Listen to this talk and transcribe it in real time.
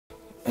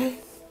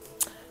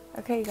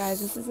Okay,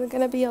 guys, this isn't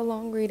going to be a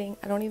long reading.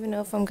 I don't even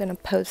know if I'm going to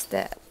post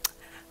it.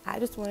 I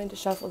just wanted to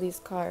shuffle these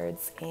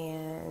cards,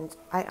 and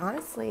I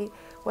honestly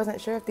wasn't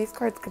sure if these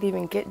cards could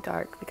even get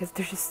dark because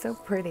they're just so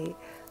pretty.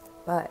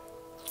 But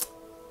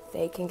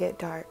they can get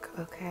dark,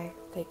 okay?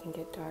 They can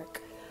get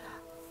dark.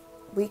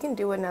 We can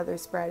do another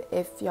spread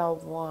if y'all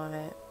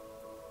want.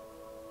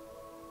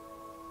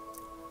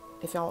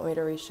 If y'all want me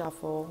to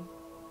reshuffle.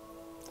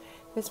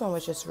 This one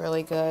was just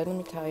really good. Let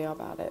me tell you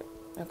about it.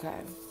 Okay.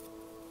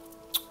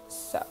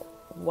 So,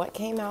 what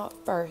came out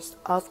first,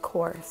 of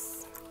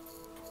course,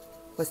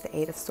 was the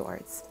Eight of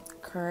Swords,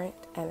 current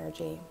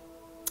energy.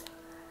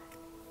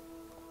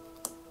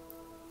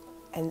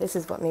 And this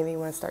is what made me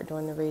want to start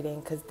doing the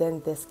reading, because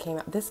then this came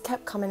out. This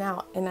kept coming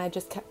out, and I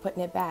just kept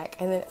putting it back.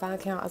 And then it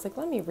finally came out. I was like,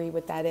 let me read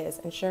what that is.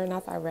 And sure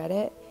enough, I read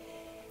it.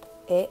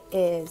 It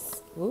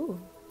is,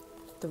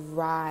 the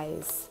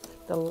rise.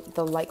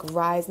 The like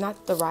rise,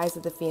 not the rise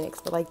of the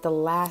phoenix, but like the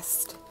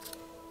last,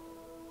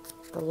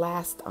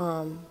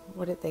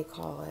 what did they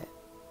call it?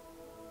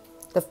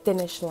 The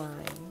finish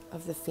line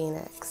of the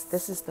phoenix.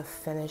 This is the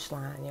finish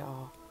line,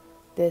 y'all.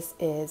 This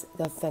is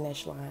the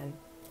finish line.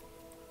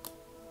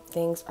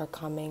 Things are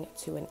coming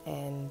to an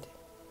end.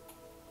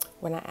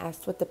 When I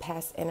asked what the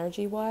past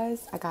energy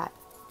was, I got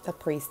the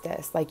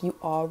priestess. Like, you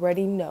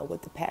already know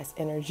what the past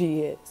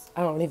energy is.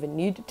 I don't even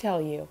need to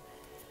tell you.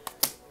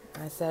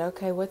 I said,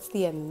 okay, what's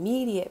the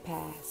immediate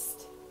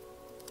past?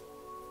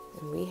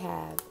 And we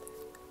have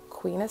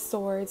Queen of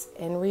Swords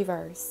in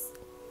reverse.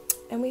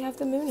 And we have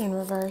the Moon in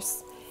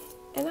reverse.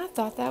 And I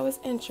thought that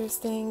was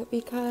interesting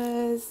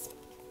because,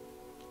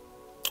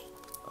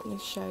 let me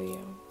show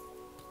you.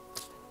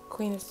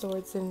 Queen of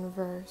Swords in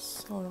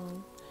reverse. Hold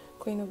on.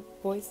 Queen of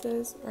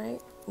Voices,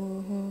 right?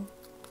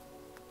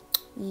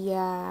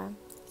 Yeah.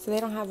 So they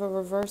don't have a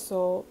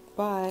reversal,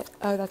 but,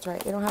 oh, that's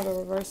right. They don't have a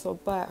reversal,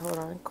 but, hold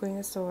on. Queen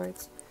of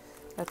Swords.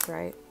 That's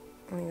right.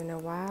 I don't even know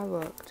why I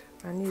looked.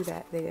 I knew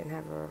that they didn't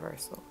have a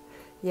reversal.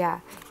 Yeah.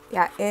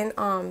 In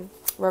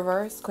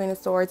reverse, Queen of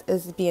Swords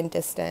is being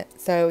distant.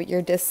 So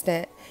you're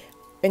distant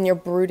and you're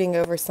brooding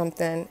over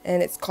something,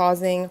 and it's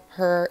causing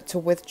her to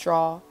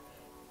withdraw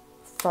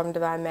from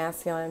divine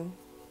masculine.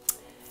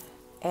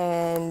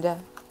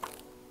 And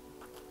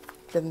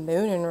the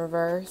Moon in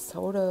reverse,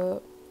 hold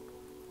up.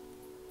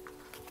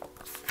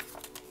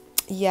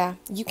 Yeah,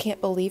 you can't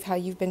believe how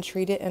you've been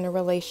treated in a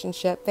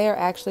relationship. They are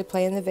actually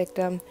playing the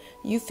victim.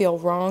 You feel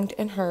wronged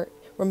and hurt.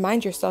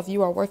 Remind yourself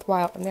you are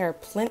worthwhile, and there are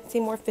plenty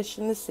more fish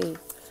in the sea.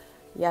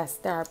 Yes,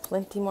 there are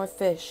plenty more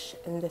fish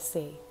in the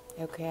sea.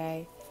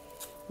 Okay.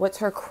 What's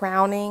her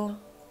crowning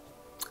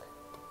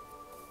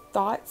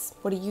thoughts?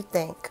 What do you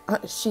think?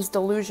 She's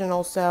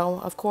delusional, so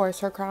of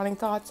course her crowning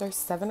thoughts are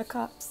Seven of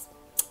Cups.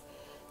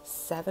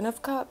 Seven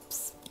of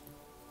Cups.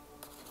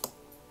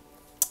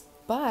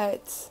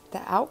 But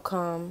the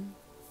outcome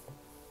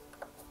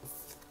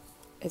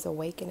is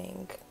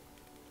awakening.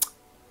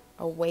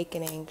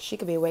 Awakening. She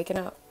could be waking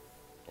up.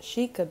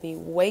 She could be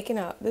waking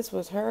up. This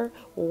was her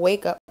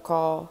wake up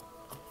call.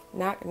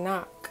 Knock,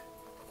 knock.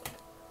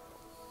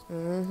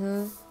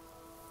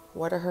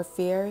 What are her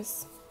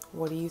fears?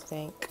 What do you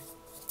think?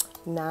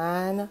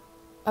 Nine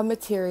of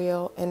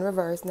Material in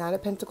reverse, Nine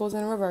of Pentacles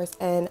in reverse,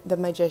 and the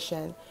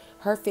Magician.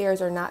 Her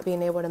fears are not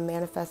being able to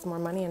manifest more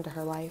money into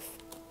her life.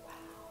 Wow.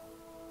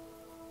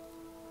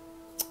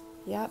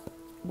 Yep.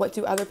 What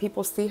do other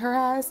people see her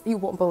as? You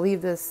won't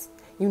believe this.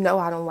 You know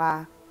I don't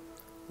lie.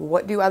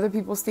 What do other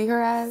people see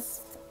her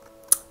as?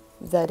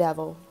 The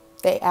devil.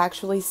 They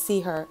actually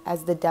see her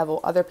as the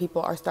devil. Other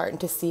people are starting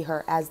to see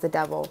her as the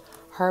devil.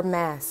 Her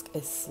mask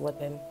is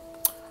slipping.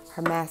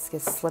 Her mask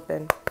is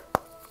slipping.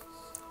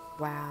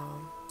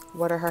 Wow.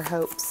 What are her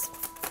hopes?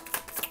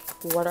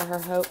 What are her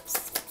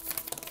hopes?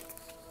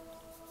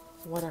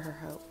 What are her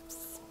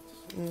hopes?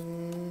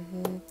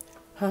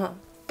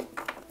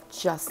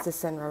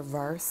 Justice in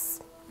reverse.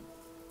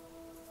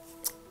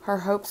 Her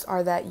hopes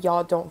are that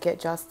y'all don't get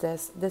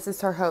justice. This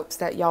is her hopes,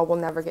 that y'all will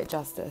never get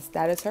justice.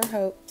 That is her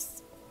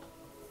hopes.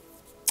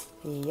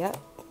 Yep.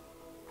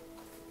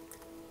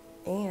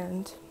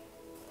 And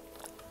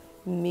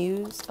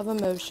Muse of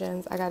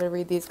Emotions. I gotta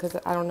read these because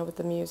I don't know what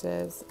the Muse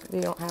is. They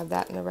don't have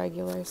that in the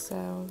regular,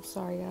 so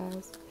sorry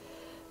guys.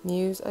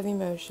 Muse of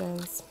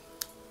Emotions.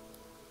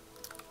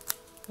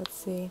 Let's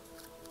see.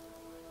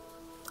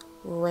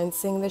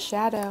 Rinsing the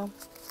shadow.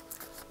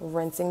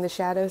 Rinsing the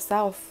shadow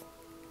self.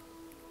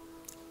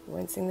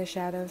 Rinsing the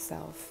shadow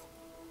self.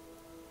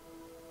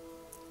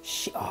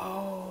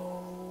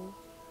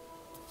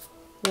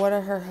 What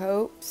are her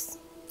hopes?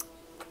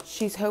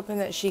 She's hoping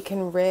that she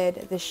can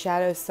rid the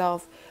shadow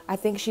self. I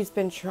think she's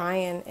been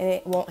trying and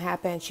it won't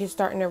happen. She's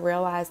starting to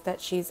realize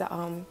that she's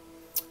a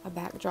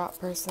backdrop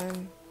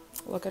person.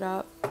 Look it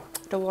up.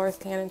 Dolores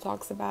Cannon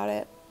talks about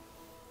it.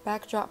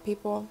 Backdrop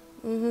people.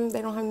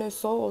 They don't have no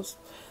souls.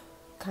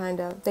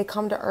 Kind of. They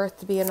come to Earth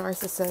to be a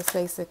narcissist,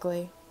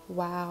 basically.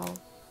 Wow.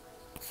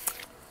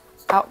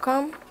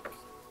 Outcome?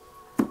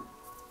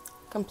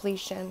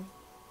 Completion.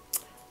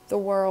 The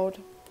world.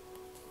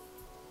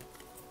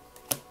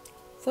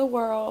 The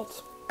world.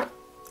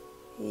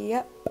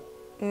 Yep.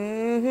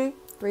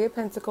 Three of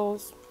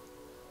Pentacles.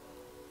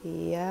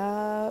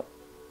 Yep.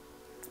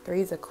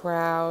 Three's a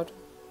crowd.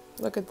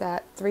 Look at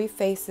that. Three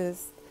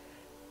faces.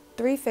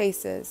 Three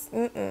faces.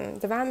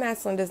 Divine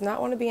Masculine does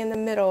not want to be in the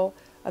middle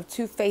of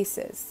two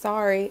faces.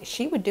 Sorry.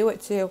 She would do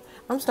it too.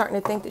 I'm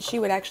starting to think that she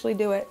would actually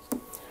do it.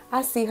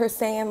 I see her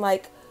saying,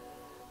 like,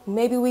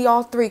 maybe we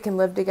all three can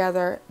live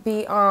together.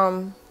 Be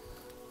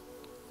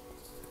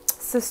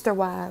sister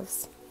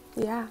wives.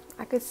 Yeah,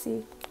 I could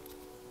see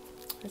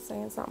her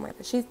saying something like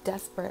that. She's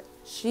desperate.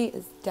 She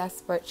is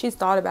desperate. She's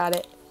thought about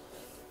it.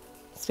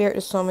 Spirit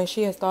just told me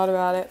she has thought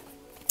about it.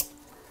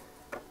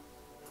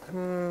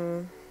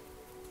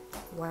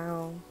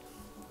 Wow.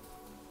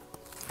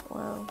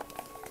 Wow.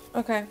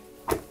 Okay.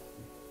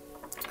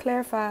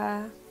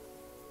 Clarify.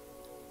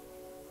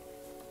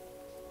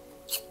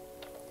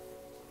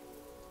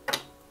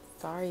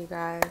 Sorry, you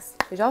guys.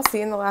 Did y'all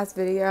see in the last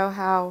video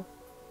how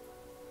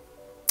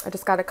I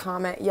just got a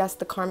comment? Yes,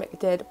 the Karmic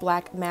did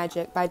Black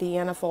Magic by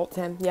Deanna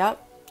Fulton.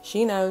 Yep,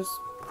 she knows.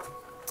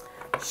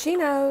 She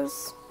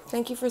knows.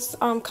 Thank you for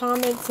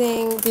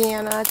commenting,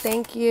 Deanna.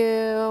 Thank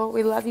you.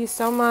 We love you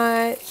so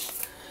much.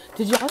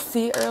 Did y'all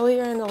see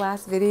earlier in the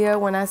last video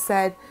when I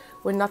said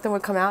when nothing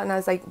would come out, and I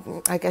was like,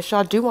 I guess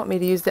y'all do want me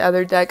to use the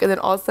other deck, and then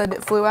all of a sudden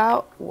it flew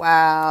out?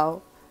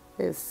 Wow.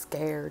 I was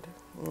scared.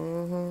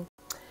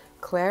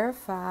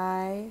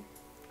 Clarify.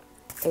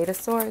 Eight of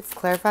Swords.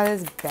 Clarify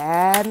this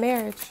bad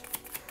marriage.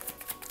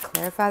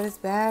 Clarify this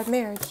bad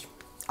marriage.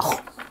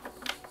 Oh.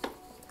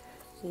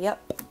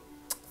 Yep.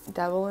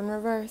 Devil in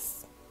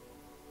reverse.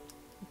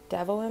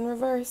 Devil in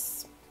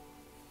reverse.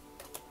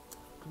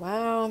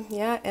 Wow.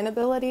 Yeah.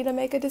 Inability to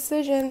make a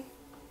decision.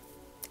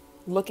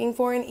 Looking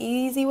for an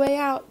easy way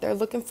out. They're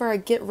looking for a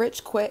get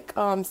rich quick,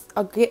 a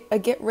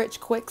get rich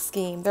quick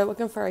scheme. They're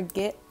looking for a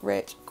get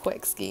rich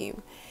quick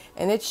scheme.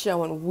 And it's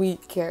showing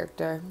weak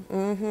character.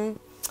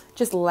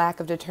 Just lack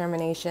of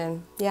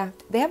determination. Yeah.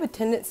 They have a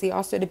tendency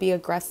also to be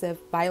aggressive,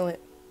 violent,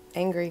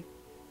 angry,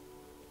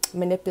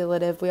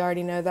 manipulative. We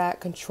already know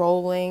that.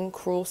 Controlling,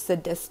 cruel,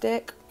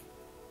 sadistic.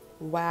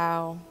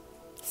 Wow.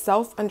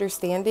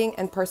 Self-understanding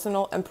and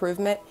personal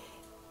improvement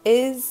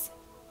is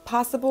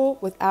possible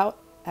without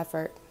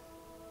effort.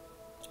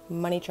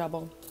 Money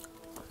trouble.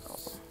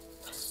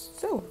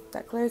 So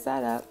that clears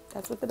that up.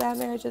 That's what the bad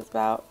marriage is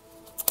about.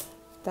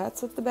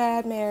 That's what the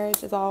bad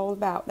marriage is all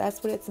about.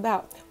 That's what it's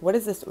about. What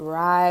is this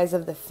rise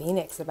of the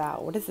phoenix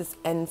about? What is this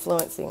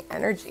influencing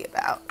energy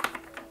about?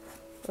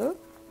 Ooh.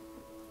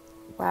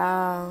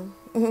 Wow.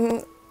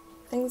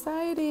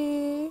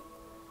 Anxiety.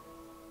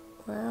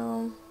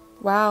 Wow.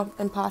 Wow.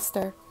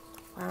 Imposter.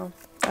 Wow.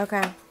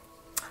 Okay.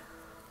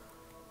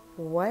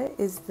 What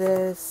is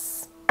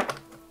this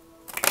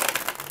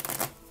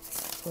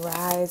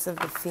rise of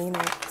the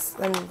phoenix?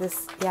 And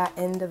this, yeah,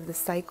 end of the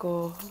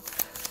cycle.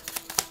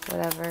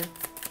 Whatever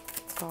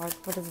it's called.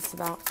 What is this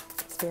about?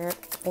 Spirit.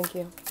 Thank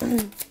you.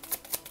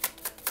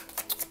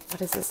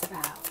 What is this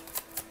about?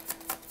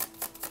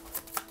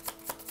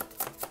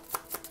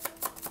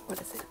 What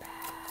is it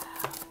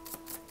about?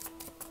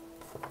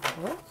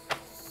 What?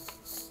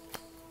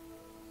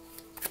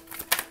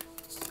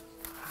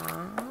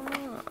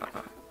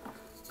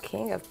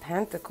 King of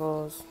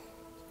Pentacles.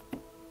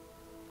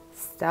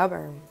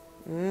 Stubborn.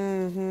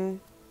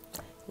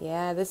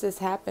 Yeah, this is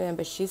happening,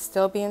 but she's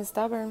still being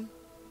stubborn.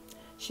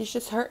 She's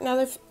just hurting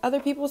other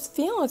people's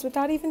feelings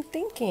without even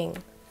thinking.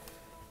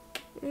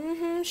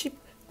 She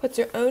puts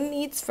her own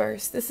needs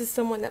first. This is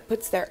someone that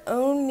puts their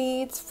own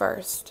needs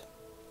first.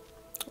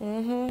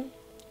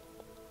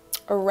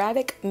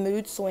 Erratic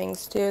mood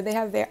swings too. They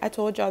have I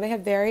told y'all they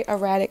have very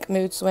erratic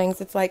mood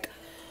swings. It's like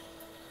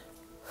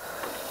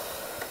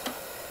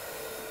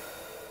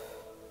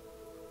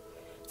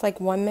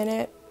one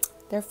minute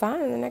they're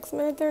fine and the next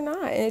minute they're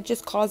not. And it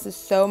just causes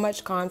so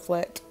much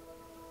conflict.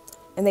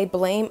 And they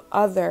blame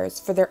others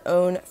for their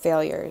own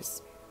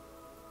failures.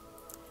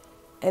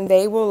 And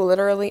they will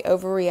literally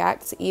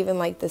overreact to even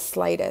like the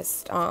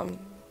slightest, like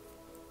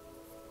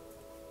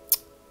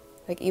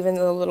even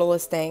the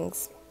littlest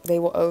things. They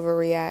will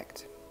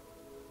overreact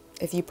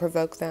if you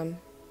provoke them.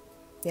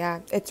 Yeah,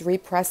 it's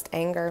repressed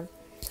anger.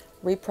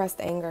 Repressed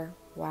anger.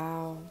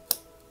 Wow.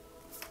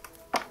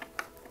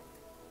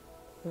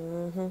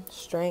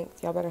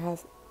 Strength. Y'all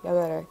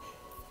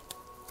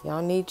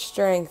need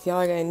strength. Y'all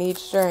are going to need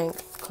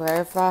strength.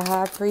 Clarify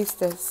High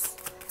Priestess.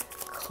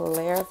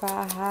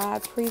 Clarify High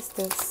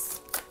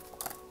Priestess.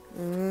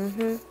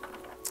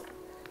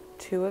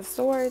 Two of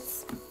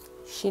Swords.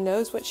 She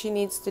knows what she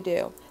needs to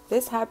do.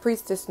 This High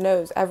Priestess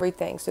knows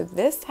everything. So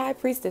this High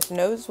Priestess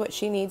knows what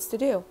she needs to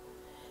do.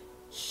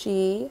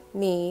 She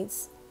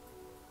needs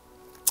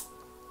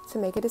to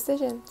make a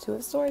decision. Two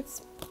of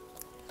Swords.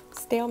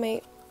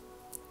 Stalemate.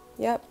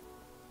 Yep.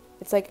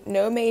 It's like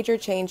no major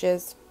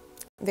changes.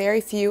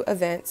 Very few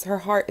events. Her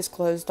heart is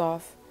closed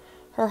off.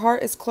 Her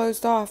heart is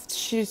closed off.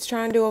 She's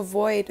trying to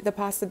avoid the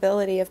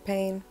possibility of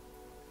pain.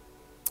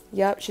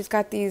 Yep, she's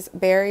got these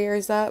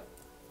barriers up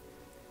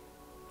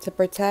to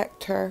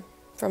protect her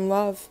from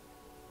love.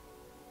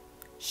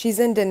 She's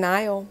in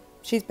denial.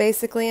 She's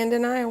basically in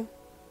denial.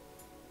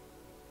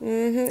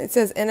 It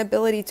says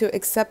inability to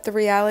accept the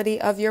reality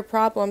of your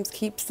problems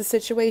keeps the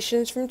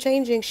situations from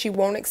changing. She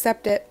won't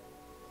accept it.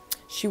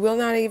 She will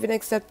not even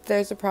accept that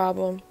there's a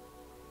problem.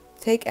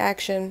 Take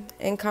action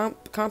and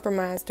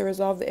compromise to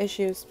resolve the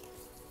issues.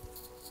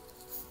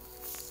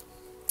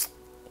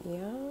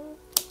 Yeah.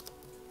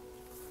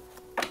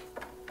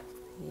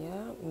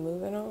 Yeah,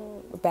 moving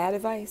on. Bad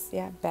advice.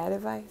 Yeah, bad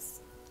advice.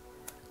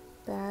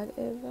 Bad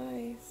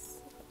advice.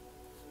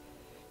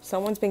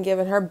 Someone's been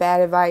giving her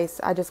bad advice.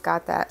 I just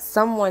got that.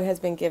 Someone has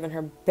been giving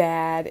her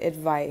bad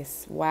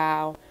advice.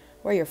 Wow.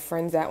 Where are your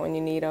friends at when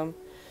you need them?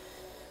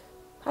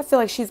 I feel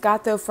like she's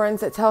got those friends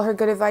that tell her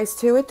good advice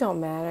too. It don't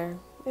matter.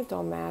 It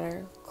don't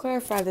matter.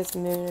 Clarify this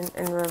moon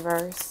in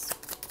reverse.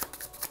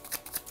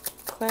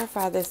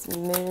 Clarify this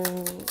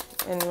moon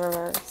in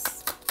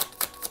reverse.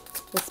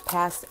 This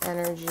past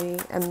energy,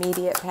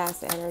 immediate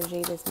past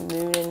energy, this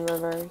moon in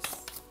reverse.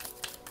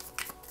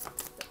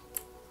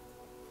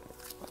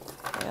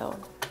 Hell.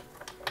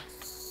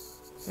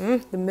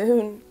 The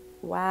moon.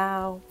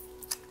 Wow.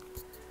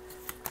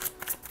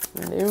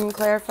 Moon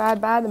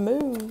clarified by the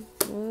moon.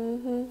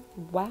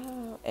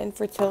 Wow.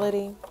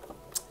 Infertility.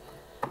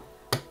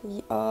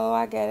 Oh,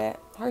 I get it.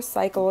 Her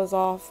cycle is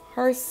off.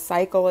 Her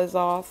cycle is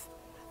off.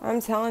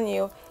 I'm telling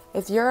you,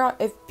 if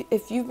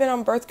you've been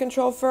on birth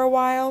control for a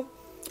while,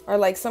 or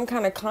like some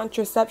kind of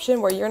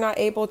contraception where you're not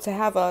able to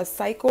have a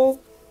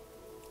cycle,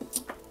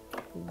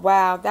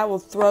 wow, that will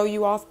throw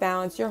you off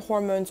balance. Your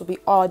hormones will be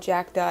all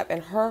jacked up,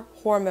 and her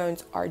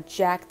hormones are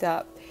jacked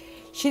up.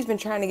 She's been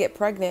trying to get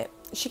pregnant.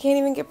 She can't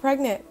even get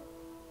pregnant.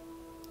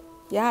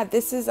 Yeah,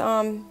 this is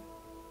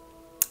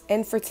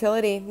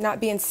infertility, not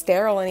being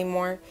sterile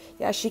anymore.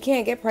 Yeah, she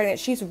can't get pregnant.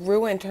 She's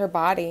ruined her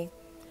body.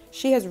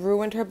 She has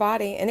ruined her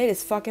body, and it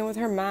is fucking with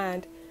her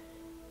mind.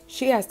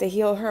 She has to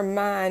heal her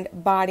mind,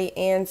 body,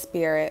 and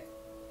spirit.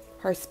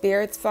 Her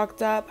spirit's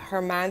fucked up,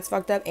 her mind's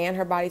fucked up, and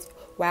her body's...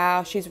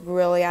 Wow, she's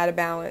really out of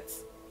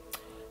balance.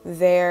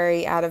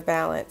 Very out of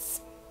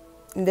balance.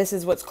 And this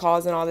is what's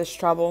causing all this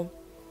trouble.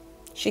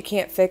 She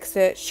can't fix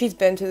it. She's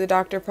been to the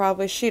doctor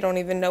probably. She don't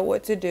even know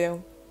what to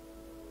do.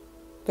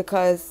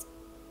 Because,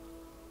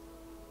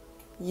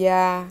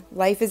 yeah,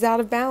 life is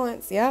out of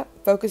balance.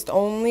 Yep, focused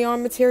only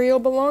on material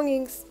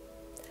belongings.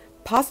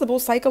 Possible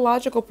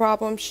psychological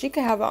problems. She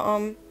could have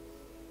a,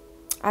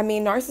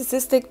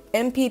 narcissistic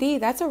MPD.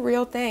 That's a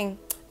real thing.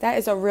 That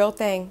is a real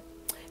thing.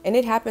 And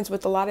it happens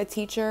with a lot of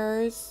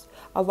teachers,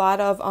 a lot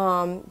of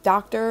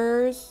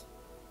doctors,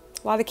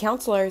 a lot of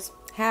counselors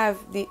have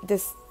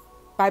this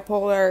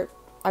bipolar,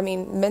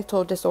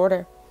 mental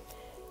disorder.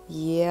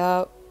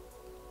 Yep.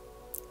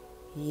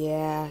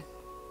 Yeah.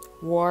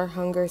 War,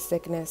 hunger,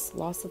 sickness,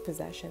 loss of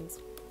possessions.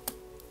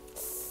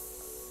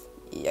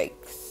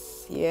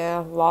 Yikes. Yeah,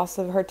 loss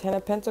of her 10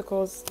 of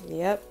Pentacles.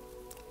 Yep.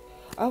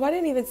 Oh, I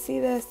didn't even see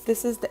this.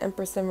 This is the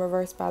Empress in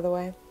reverse, by the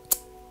way.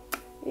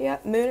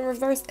 Yep, moon in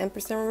reverse,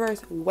 Empress in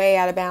reverse. Way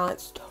out of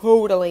balance.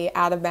 Totally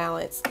out of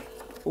balance.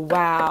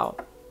 Wow.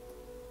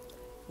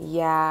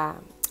 Yeah.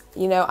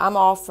 You know, I'm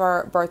all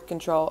for birth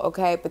control,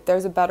 okay? But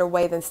there's a better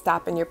way than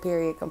stopping your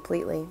period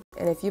completely.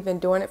 And if you've been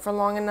doing it for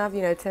long enough,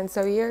 10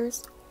 so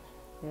years.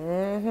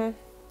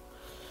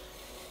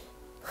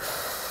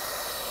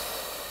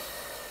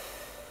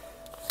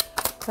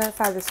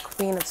 Clarify this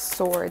Queen of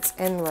Swords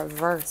in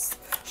reverse.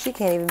 She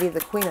can't even be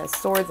the Queen of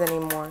Swords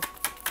anymore.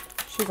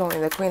 She's only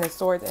the Queen of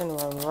Swords in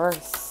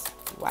reverse.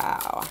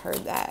 Wow, I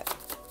heard that.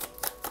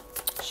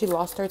 She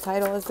lost her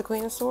title as the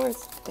Queen of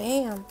Swords.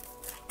 Damn.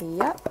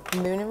 Yep,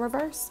 moon in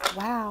reverse.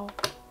 Wow.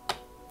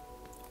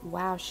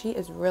 Wow, she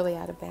is really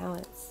out of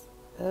balance.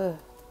 Ugh.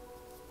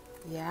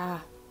 Yeah.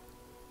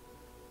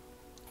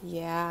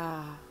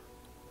 Yeah.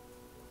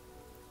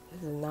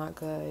 This is not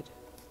good.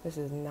 This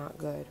is not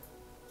good.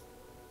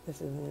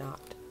 This is not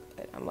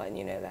good. I'm letting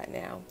you know that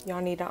now.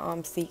 Y'all need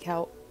to seek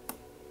help.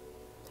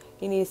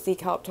 You need to seek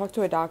help. Talk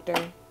to a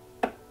doctor.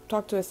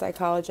 Talk to a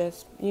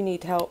psychologist. You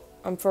need help.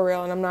 I'm for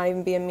real, and I'm not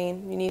even being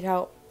mean. You need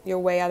help. You're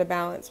way out of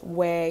balance.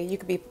 Way. You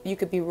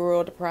could be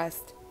real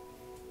depressed.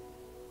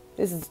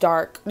 This is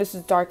dark. This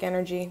is dark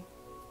energy.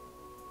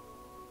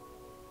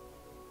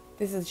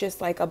 This is just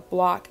like a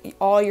block.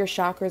 All your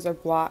chakras are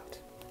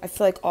blocked. I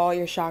feel like all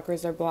your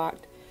chakras are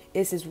blocked.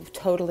 This is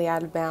totally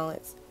out of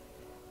balance.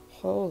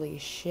 Holy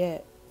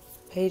shit.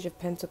 Page of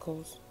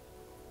Pentacles.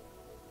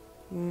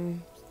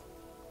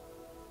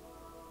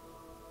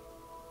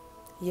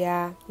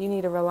 Yeah, you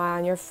need to rely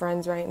on your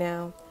friends right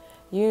now.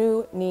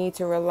 You need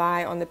to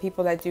rely on the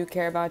people that do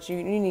care about you.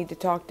 You need to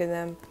talk to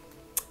them.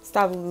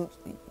 Stop.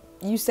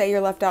 You say you're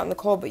left out in the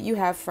cold, but you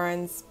have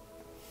friends.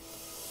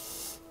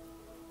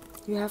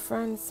 You have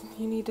friends.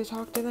 You need to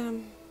talk to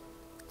them.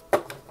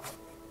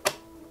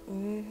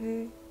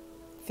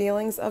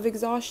 Feelings of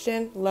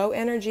exhaustion, low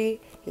energy.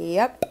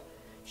 Yep.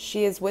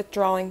 She is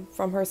withdrawing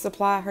from her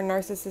supply, her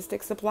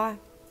narcissistic supply.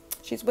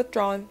 She's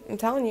withdrawing. I'm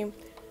telling you.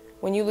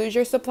 When you lose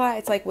your supply,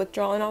 it's like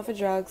withdrawing off of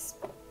drugs.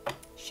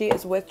 She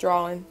is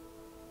withdrawing.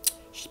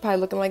 She's probably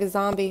looking like a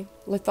zombie.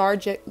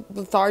 Lethargic.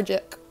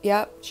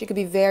 Yep. She could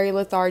be very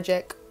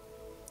lethargic.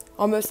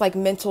 Almost like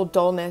mental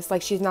dullness.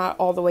 Like she's not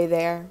all the way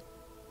there.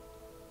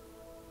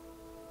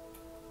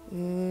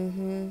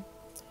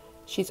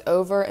 She's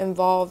over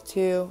involved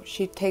too.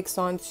 She takes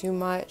on too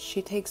much.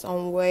 She takes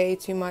on way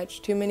too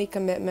much. Too many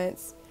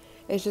commitments.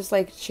 It's just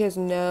like she has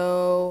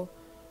no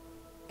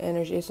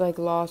energy. It's like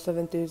loss of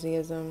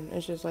enthusiasm.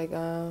 It's just like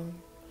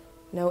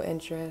no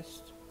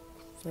interest.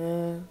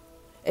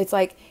 It's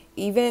like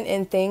even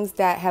in things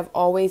that have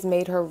always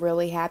made her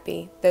really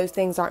happy, those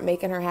things aren't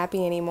making her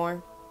happy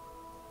anymore.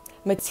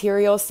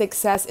 Material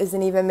success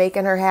isn't even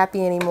making her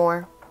happy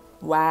anymore.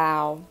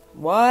 Wow.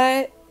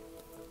 What?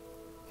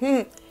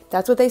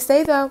 That's what they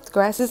say though. The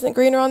grass isn't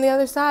greener on the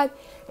other side.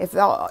 If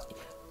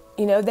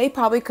they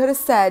probably could have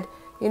said,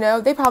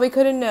 they probably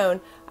could have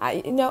known.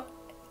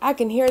 I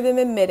can hear them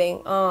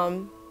admitting.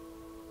 I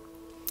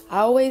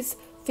always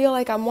feel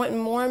like I'm wanting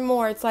more and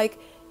more. It's like,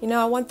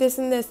 I want this,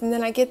 and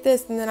then I get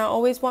this, and then I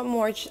always want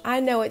more. I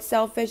know it's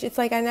selfish. It's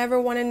like I never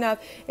want enough.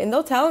 And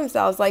they'll tell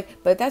themselves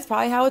like, but that's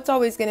probably how it's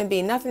always going to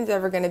be. Nothing's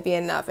ever going to be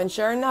enough. And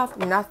sure enough,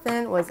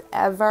 nothing was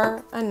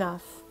ever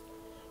enough.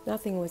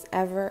 Nothing was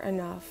ever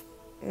enough.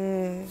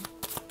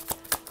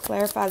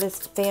 Clarify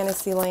this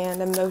fantasy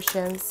land,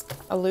 emotions,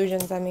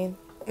 illusions, I mean.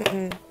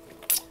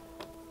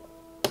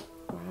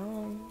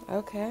 Wow,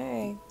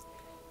 okay.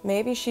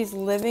 Maybe she's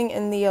living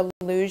in the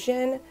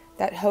illusion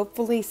that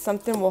hopefully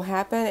something will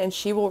happen and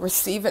she will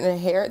receive an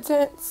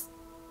inheritance.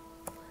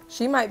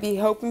 She might be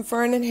hoping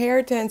for an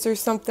inheritance or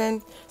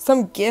something,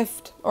 some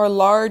gift or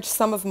large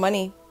sum of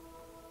money.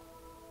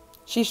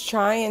 She's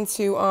trying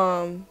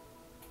to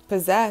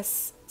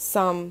possess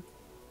some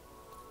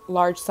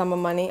large sum of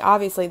money.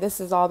 Obviously,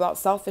 this is all about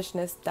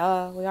selfishness.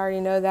 Duh, we already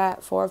know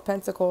that. 4 of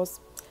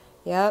Pentacles.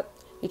 Yep.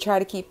 You try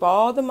to keep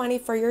all the money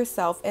for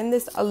yourself in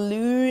this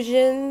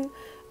illusion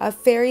of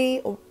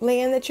fairy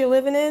land that you're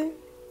living in.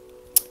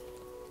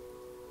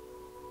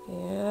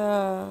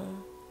 Yeah.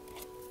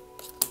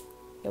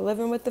 You're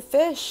living with the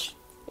fish.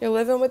 You're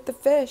living with the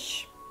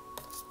fish.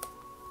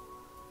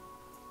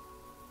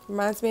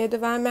 Reminds me of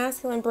Divine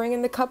Masculine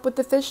bringing the cup with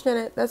the fish in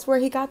it. That's where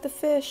he got the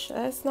fish.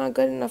 That's not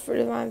good enough for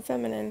Divine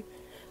Feminine.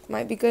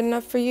 Might be good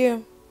enough for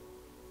you.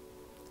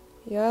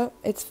 Yep.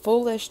 It's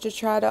foolish to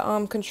try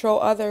to so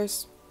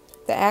others.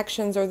 The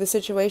actions or the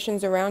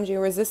situations around you.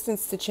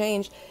 Resistance to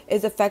change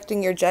is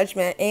affecting your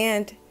judgment,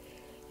 and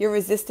you're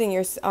resisting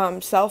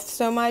yourself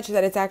so much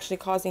that it's actually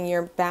causing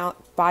your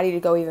body to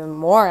go even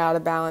more out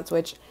of balance,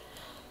 which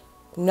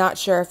I'm not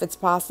sure if it's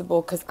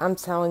possible, because I'm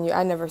telling you,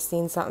 I never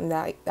seen nothing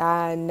like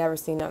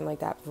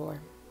that before.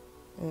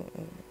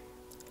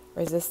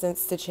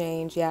 Resistance to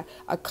change. Yeah.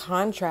 A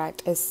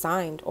contract is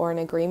signed or an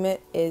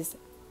agreement is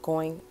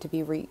going to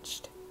be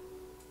reached.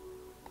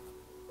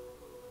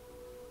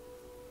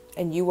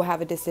 And you will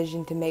have a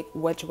decision to make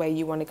which way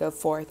you want to go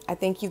forth. I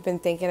think you've been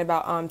thinking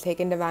about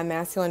taking Divine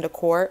Masculine to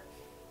court.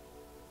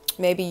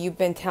 Maybe you've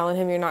been telling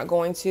him you're not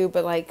going to,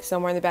 but like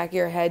somewhere in the back of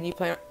your head you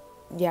plan.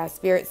 Yeah,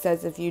 Spirit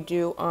says if you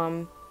do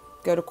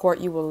go to court,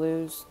 you will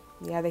lose.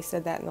 Yeah, they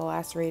said that in the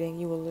last reading.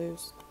 You will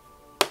lose.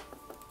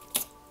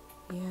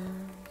 Yeah.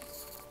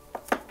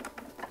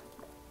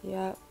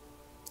 Yep.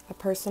 A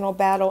personal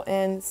battle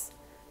ends.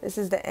 This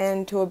is the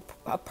end to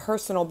a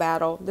personal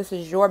battle. This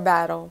is your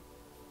battle.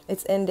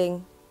 It's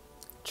ending.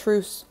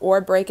 Truce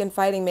or break in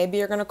fighting. Maybe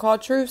you're going to call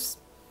truce.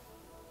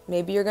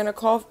 Maybe you're going to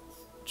call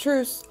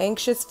truce.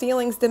 Anxious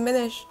feelings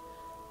diminish.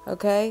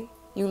 Okay?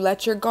 You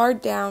let your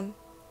guard down.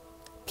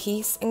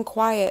 Peace and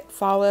quiet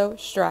follow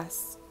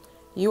stress.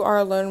 You are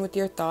alone with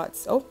your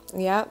thoughts. Oh,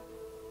 yeah.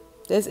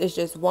 This is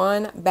just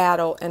one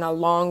battle in a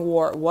long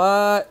war.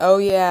 What? Oh,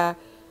 yeah.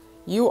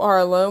 You are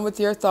alone with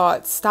your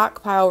thoughts.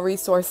 Stockpile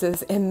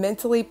resources and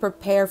mentally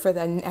prepare for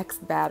the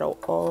next battle.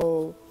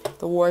 Oh,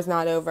 the war's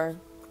not over.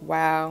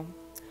 Wow.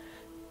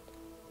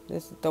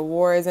 The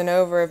war isn't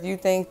over. If you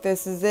think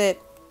this is it,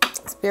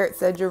 Spirit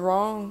said you're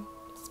wrong.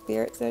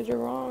 Spirit said you're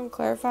wrong.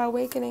 Clarify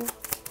awakening.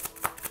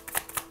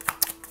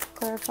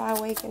 Clarify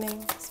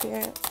awakening,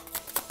 Spirit.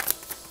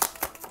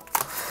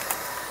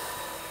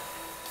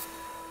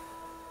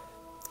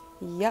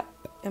 Yep,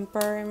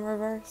 Emperor in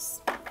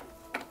reverse.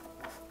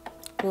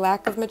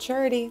 Lack of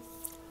maturity.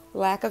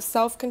 Lack of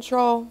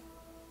self-control.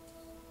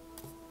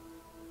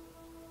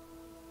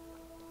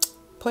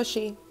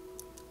 Pushy.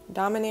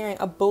 Domineering.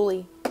 A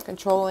bully.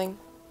 Controlling.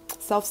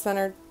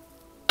 Self-centered.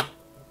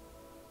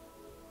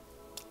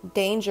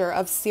 Danger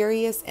of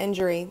serious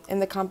injury in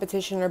the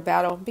competition or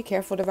battle. Be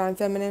careful, Divine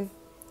Feminine.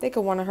 They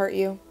could want to hurt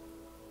you.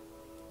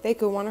 They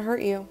could want to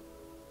hurt you.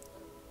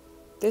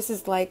 This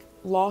is like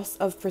loss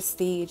of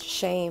prestige,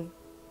 shame,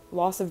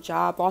 loss of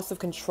job, loss of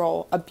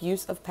control,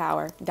 abuse of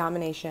power,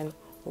 domination.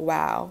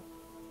 Wow.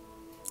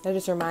 That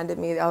just reminded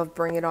me of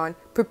Bring It On.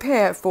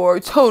 Prepare for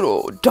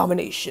total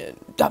domination.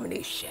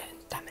 Domination.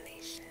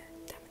 Domination.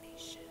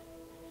 Domination.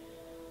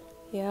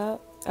 Yeah.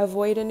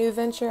 Avoid a new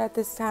venture at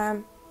this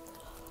time.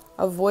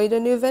 Avoid a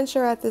new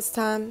venture at this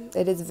time.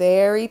 It is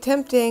very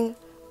tempting,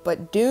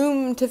 but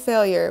doomed to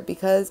failure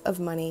because of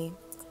money.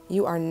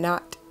 You are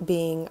not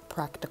being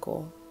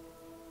practical.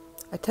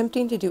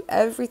 Attempting to do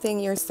everything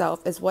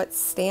yourself is what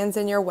stands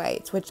in your way.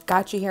 It's what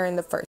got you here in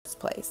the first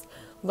place.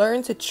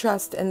 Learn to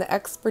trust in the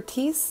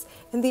expertise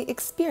and the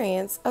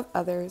experience of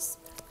others.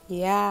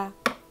 Yeah.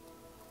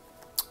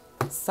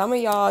 Some of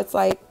y'all, it's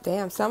like,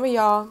 damn, some of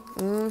y'all,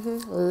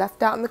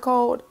 left out in the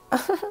cold.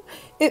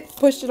 It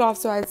pushed it off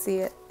so I'd see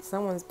it.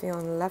 Someone's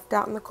feeling left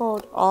out in the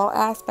cold. All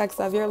aspects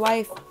of your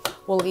life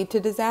will lead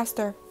to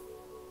disaster.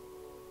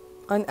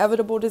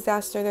 Inevitable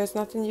disaster. There's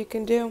nothing you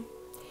can do.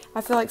 I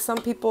feel like some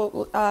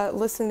people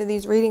listen to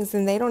these readings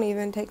and they don't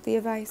even take the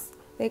advice.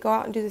 They go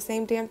out and do the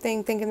same damn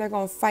thing thinking they're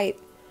going to fight.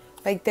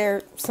 Like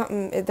they're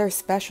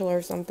special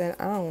or something.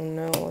 I don't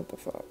know what the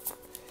fuck.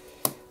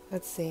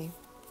 Let's see.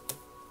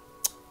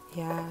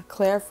 Yeah,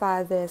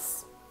 clarify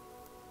this.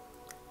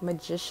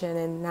 Magician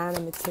and Nine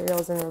of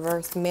Materials in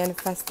reverse,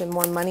 manifesting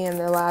more money in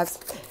their lives.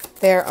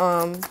 Their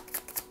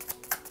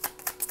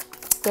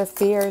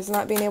fear is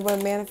not being able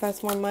to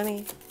manifest more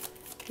money.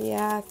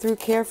 Yeah, through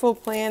careful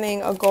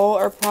planning, a goal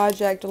or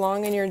project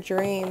along in your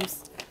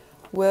dreams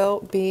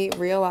will be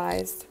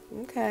realized.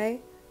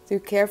 Okay. Through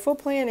careful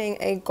planning,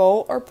 a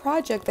goal or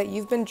project that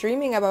you've been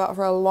dreaming about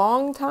for a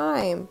long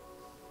time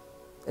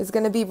is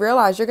going to be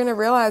realized. You're going to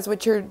realize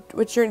what your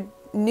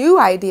new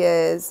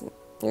idea is,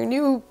 your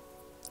new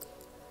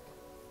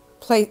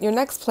place, your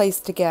next place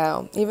to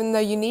go. Even though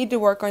you need to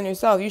work on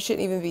yourself, you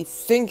shouldn't even be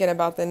thinking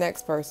about the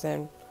next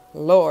person.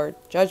 Lord,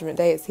 Judgment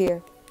Day is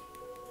here.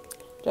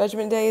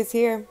 Judgment Day is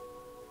here.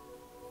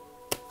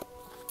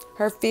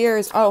 Her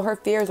fears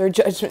are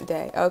Judgment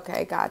Day.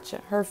 Okay,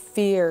 gotcha. Her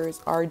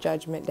fears are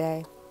Judgment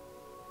Day.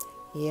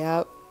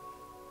 Yep.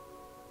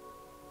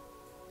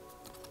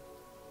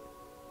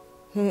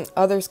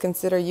 Others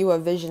consider you a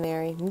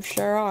visionary. You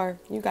sure are.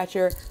 You got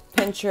your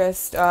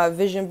Pinterest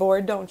vision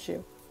board, don't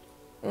you?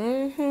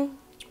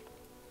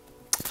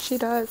 She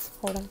does.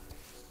 Hold on.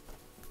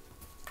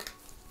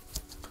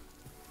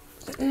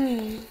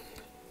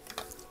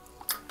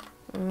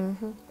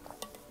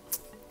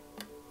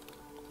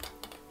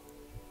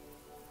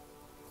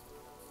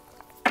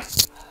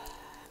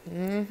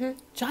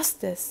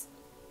 Justice.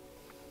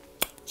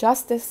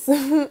 Justice.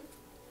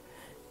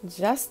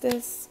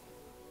 Justice.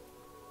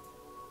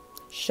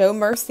 Show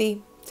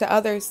mercy to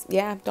others.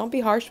 Yeah, don't be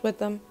harsh with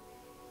them.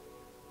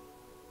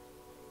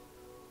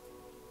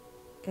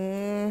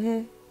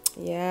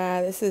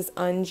 Yeah, this is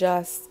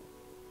unjust.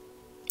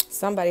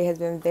 Somebody has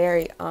been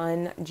very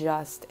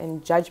unjust,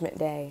 and Judgment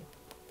Day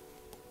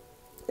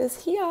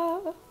is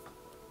here.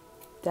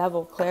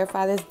 Devil,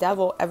 clarify this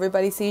devil.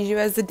 Everybody sees you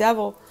as the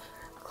devil.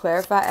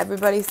 Clarify,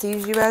 everybody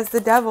sees you as the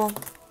devil.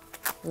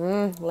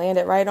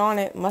 Landed right on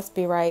it. Must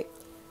be right.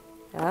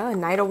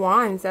 Knight of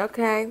Wands.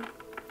 Okay.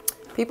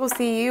 People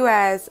see you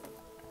as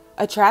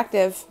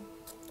attractive.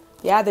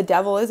 Yeah, the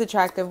devil is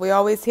attractive. We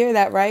always hear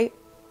that, right?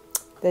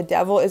 The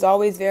devil is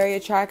always very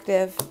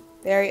attractive,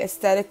 very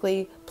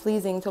aesthetically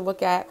pleasing to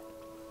look at.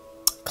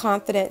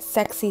 Confident,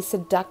 sexy,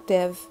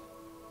 seductive,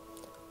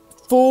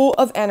 full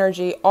of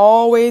energy,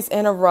 always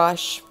in a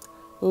rush,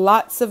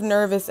 lots of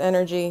nervous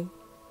energy.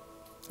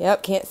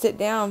 Yep, can't sit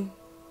down.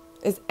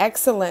 Is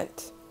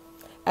excellent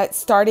at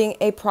starting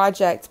a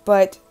project,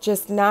 but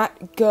just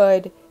not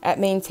good at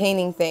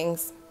maintaining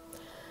things.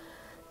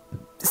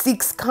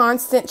 Seeks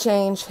constant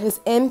change, is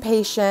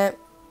impatient,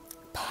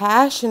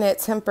 passionate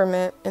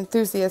temperament,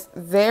 enthusiast,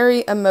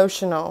 very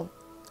emotional,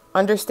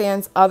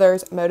 understands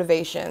others'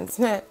 motivations.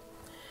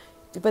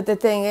 But the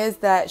thing is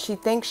that she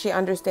thinks she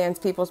understands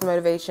people's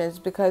motivations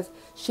because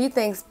she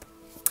thinks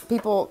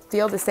people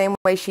feel the same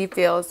way she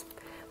feels.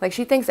 Like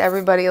she thinks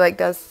everybody like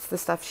does the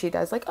stuff she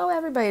does. Like, oh,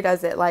 everybody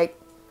does it. Like,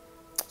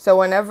 so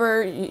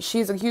whenever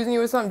she's accusing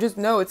you of something, just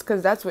know it's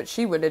because that's what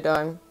she would have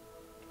done.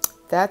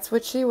 That's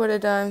what she would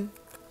have done.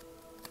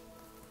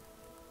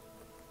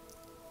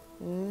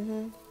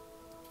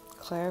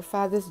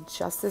 Clarify this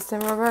justice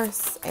in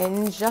reverse.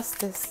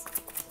 Injustice.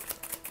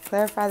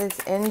 Clarify this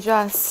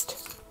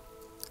unjust.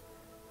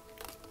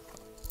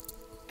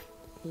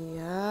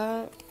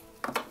 Yeah.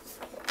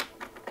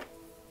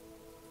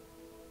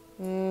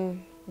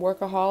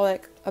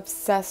 Workaholic.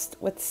 Obsessed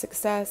with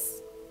success.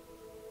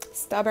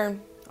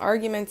 Stubborn.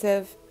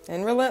 Argumentative.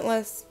 And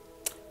relentless.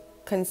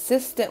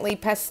 Consistently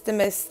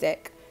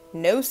pessimistic.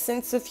 No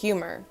sense of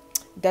humor.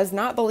 Does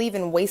not believe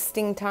in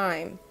wasting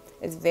time.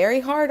 Is very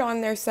hard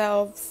on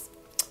themselves.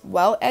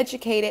 Well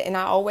educated, and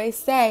I always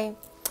say,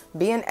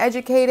 being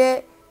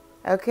educated,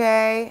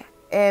 okay,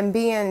 and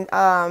being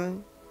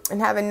and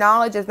having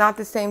knowledge is not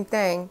the same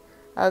thing,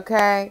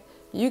 okay?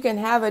 You can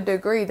have a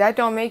degree, that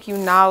don't make you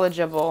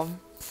knowledgeable.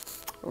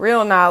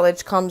 Real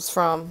knowledge comes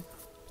from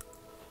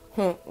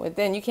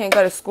within. You can't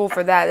go to school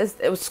for that.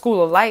 It was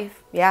school of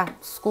life. Yeah,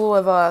 school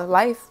of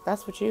life.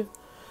 That's what you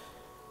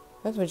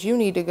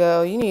need to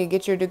go. You need to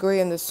get your degree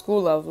in the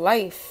school of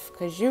life,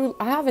 because you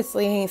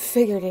obviously ain't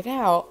figured it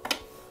out.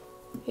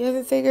 You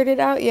haven't figured it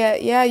out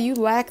yet. Yeah, you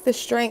lack the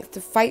strength to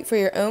fight for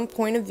your own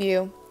point of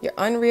view. You're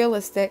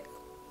unrealistic.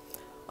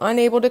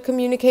 Unable to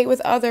communicate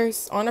with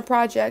others on a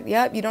project.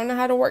 Yep, you don't know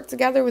how to work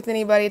together with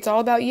anybody. It's all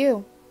about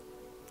you.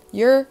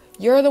 You're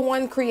the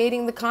one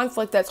creating the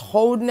conflict that's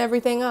holding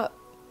everything up.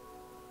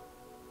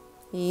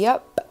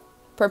 Yep.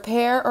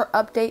 Prepare or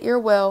update your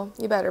will.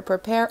 You better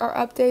prepare or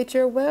update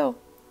your will.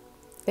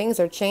 Things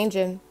are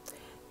changing.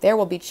 There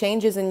will be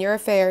changes in your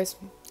affairs.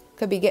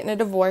 Could be getting a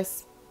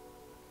divorce.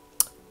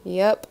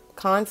 Yep.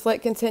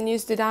 Conflict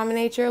continues to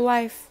dominate your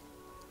life.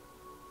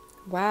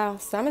 Wow.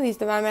 Some of these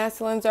divine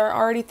masculines are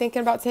already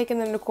thinking about taking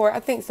them to court. I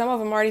think some of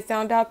them already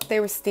found out that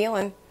they were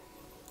stealing.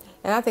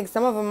 And I think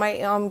some of them might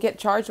get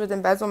charged with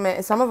embezzlement.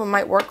 And some of them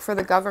might work for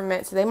the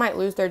government. So they might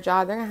lose their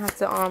job. They're going to have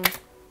to,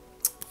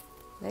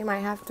 they might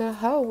have to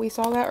hoe. We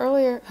saw that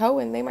earlier.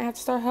 Hoeing. They might have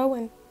to start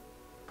hoeing.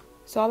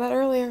 Saw that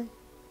earlier.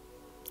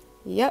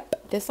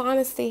 Yep.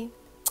 Dishonesty.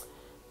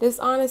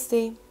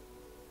 Dishonesty.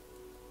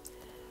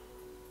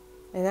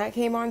 And that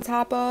came on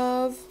top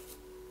of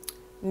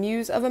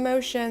Muse of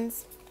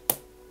Emotions,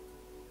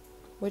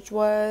 which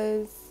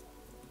was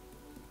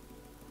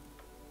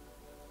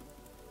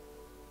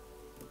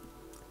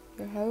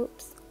your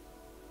hopes.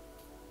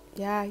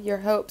 Yeah, your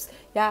hopes.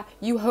 Yeah,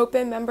 you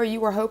hoping, remember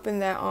you were hoping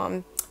that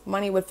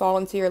money would fall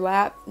into your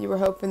lap. You were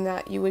hoping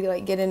that you would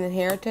like get an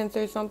inheritance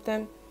or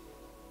something.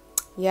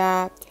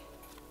 Yeah,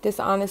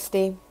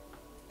 dishonesty.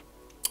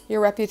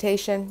 Your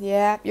reputation.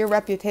 Yeah, your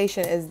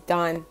reputation is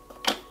done.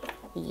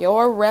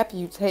 Your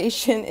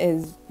reputation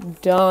is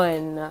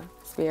done,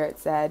 Spirit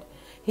said.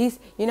 You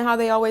know how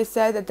they always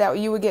said that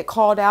you would get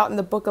called out in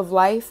the book of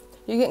life?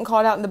 You're getting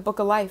called out in the book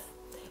of life.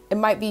 It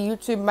might be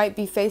YouTube, might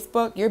be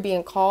Facebook. You're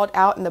being called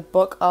out in the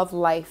book of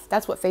life.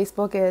 That's what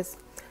Facebook is.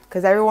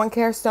 Because everyone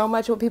cares so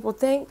much what people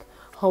think.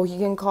 Oh, you're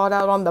getting called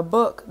out on the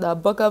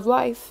book of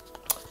life.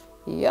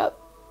 Yep.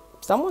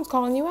 Someone's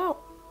calling you out.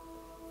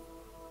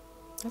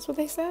 That's what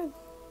they said.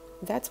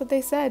 That's what they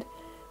said.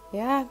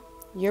 Yeah.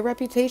 Your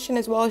reputation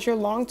as well as your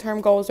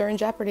long-term goals are in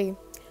jeopardy.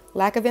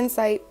 Lack of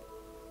insight.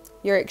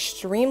 You're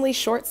extremely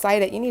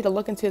short-sighted. You need to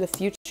look into the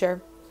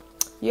future.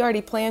 You already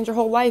planned your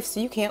whole life,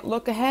 so you can't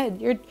look ahead.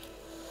 You're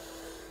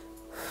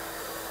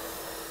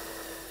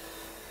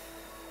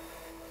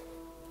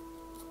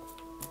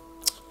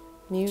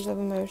Muse of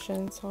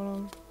Emotions. Hold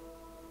on.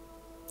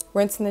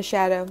 Rinse in the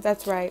shadow.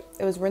 That's right.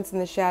 It was rinse in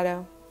the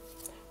shadow.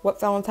 What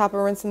fell on top of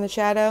rinse in the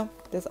shadow?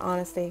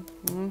 Dishonesty.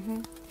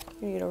 You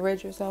need to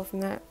rid yourself from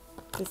that.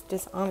 Just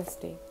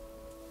dishonesty.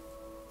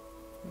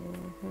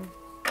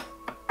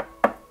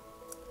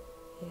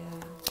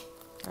 Yeah,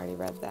 I already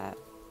read that.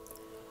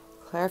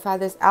 Clarify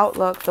this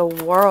outlook, the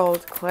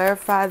world.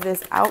 Clarify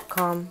this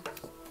outcome.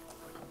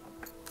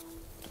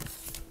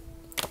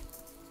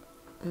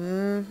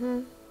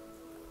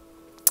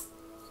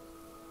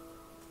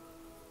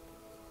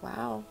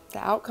 Wow, the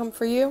outcome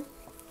for you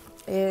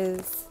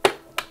is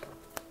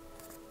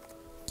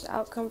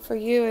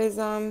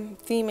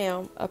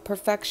female, a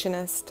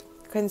perfectionist.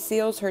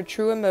 Conceals her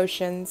true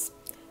emotions,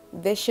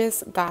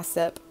 vicious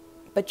gossip,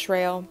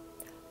 betrayal,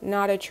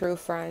 not a true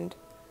friend,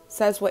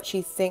 says what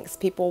she thinks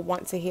people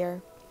want to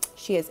hear.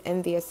 She is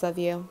envious of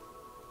you.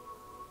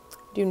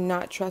 Do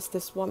not trust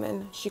this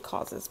woman. She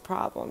causes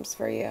problems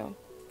for you.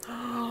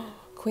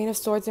 Queen of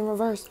Swords in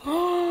reverse.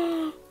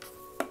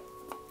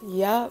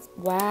 Yep,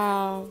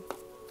 wow.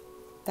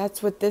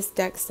 That's what this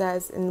deck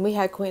says. And we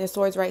had Queen of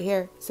Swords right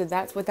here. So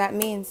that's what that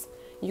means.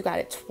 You got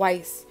it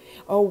twice.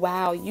 Oh,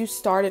 wow. You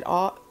started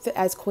off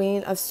as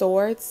Queen of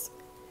Swords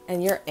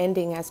and you're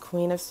ending as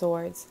Queen of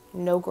Swords.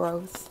 No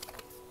growth.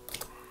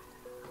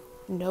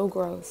 No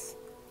growth.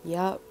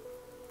 Yep.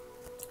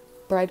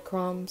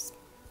 Breadcrumbs.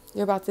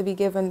 You're about to be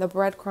given the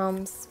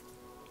breadcrumbs.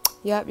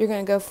 Yep. You're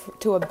going to go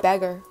to a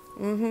beggar.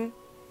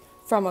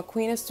 From a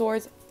Queen of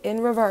Swords in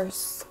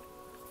reverse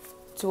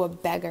to a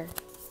beggar.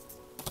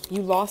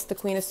 You lost the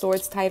Queen of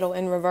Swords title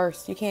in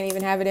reverse. You can't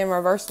even have it in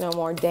reverse no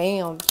more.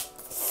 Damn.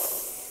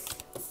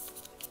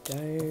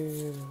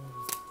 Damn.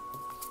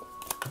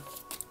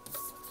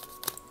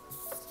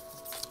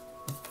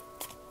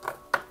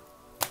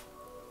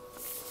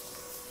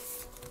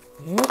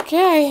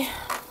 Okay.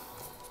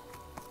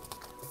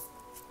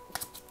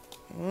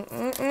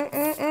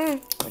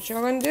 What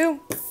y'all gonna do?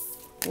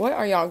 What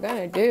are y'all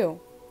gonna do?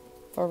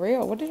 For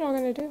real, what are y'all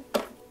gonna do?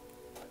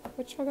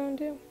 What y'all gonna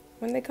do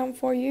when they come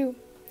for you?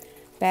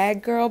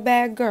 Bad girl,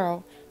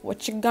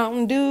 what you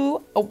gonna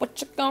do? Or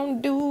what you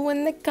gonna do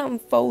when they come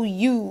for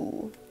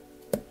you?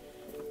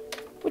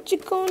 What you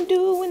gonna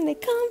do when they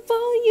come for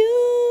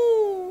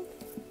you?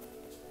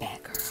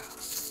 Bad girl.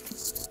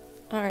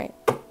 All right.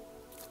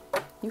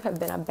 You have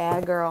been a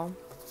bad girl.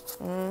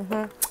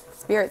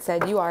 Spirit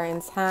said you are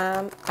in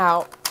time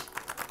out.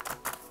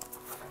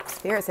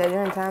 Spirit said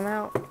you're in time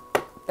out.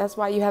 That's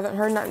why you haven't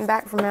heard nothing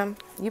back from him.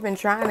 You've been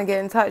trying to get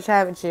in touch,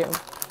 haven't you?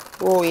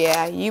 Oh,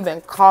 yeah. You've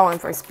been calling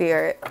for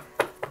Spirit.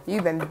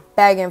 You've been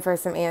begging for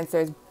some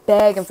answers.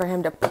 Begging for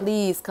him to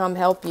please come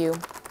help you.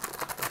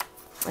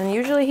 And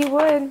usually he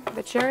would.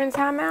 But you're in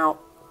time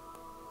out.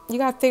 You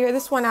got to figure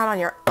this one out on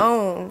your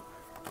own.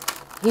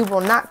 He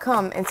will not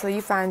come until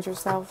you find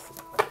yourself.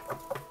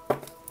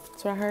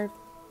 That's what I heard.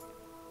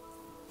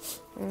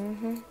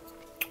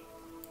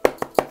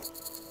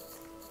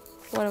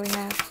 What do we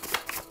have?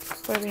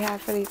 What do we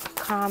have for these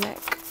karmic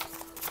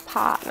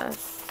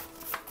partners?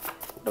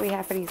 What do we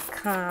have for these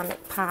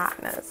karmic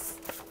partners?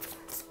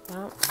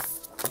 Well,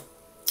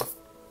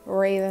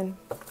 Raven.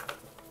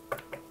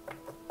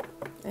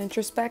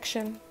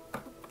 Introspection.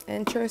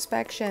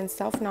 Introspection.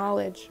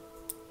 Self-knowledge.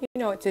 You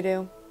know what to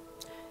do.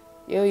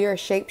 You're a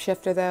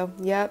shapeshifter though.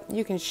 Yep,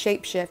 you can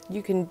shapeshift.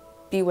 You can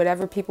be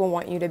whatever people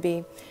want you to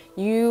be.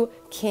 You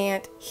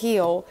can't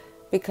heal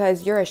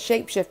because you're a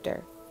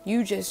shapeshifter.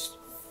 You just,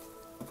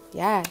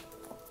 yeah.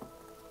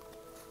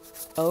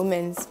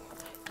 Omens.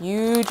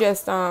 You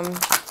just,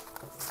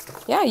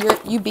 yeah,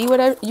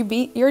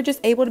 you're just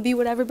able to be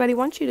what everybody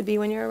wants you to be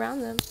when you're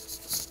around them.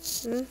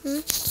 So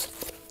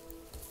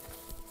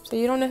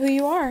you don't know who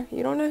you are.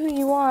 You don't know who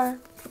you are.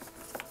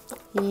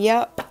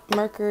 Yep,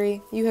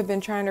 Mercury, you have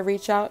been trying to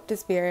reach out to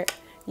spirit.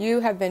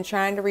 You have been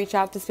trying to reach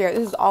out to spirit.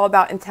 This is all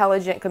about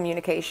intelligent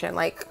communication.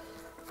 Like,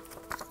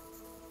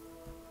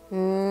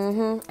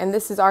 and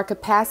this is our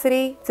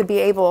capacity to be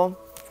able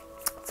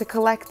to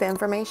collect the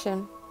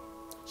information.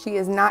 She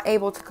is not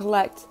able to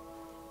collect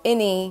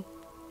any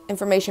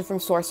information from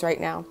source right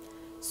now.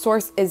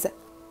 Source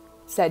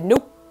said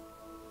nope.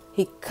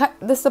 He cut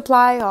the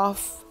supply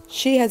off.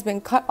 She has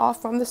been cut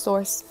off from the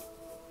source.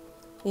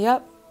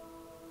 Yep.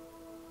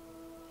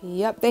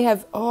 Yep,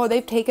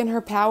 they've taken her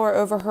power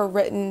over her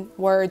written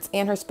words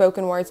and her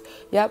spoken words.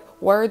 Yep,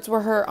 words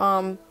were her,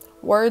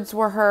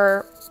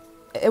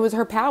 it was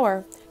her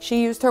power.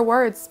 She used her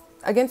words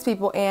against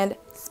people, and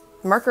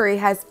Mercury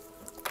has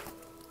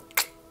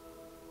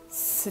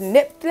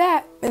snipped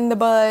that in the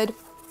bud.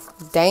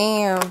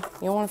 Damn,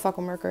 you don't want to fuck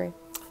with Mercury.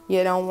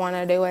 You don't want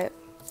to do it.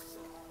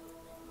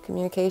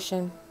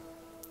 Communication.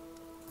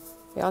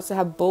 We also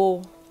have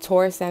Bull,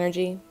 Taurus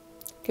energy.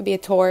 Could be a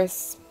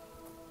Taurus.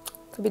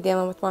 Could be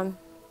dealing with one.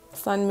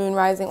 Sun, Moon,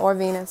 Rising, or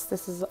Venus.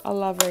 This is a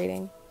love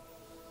reading.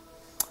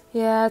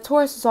 Yeah,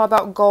 Taurus is all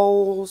about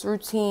goals,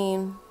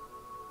 routine,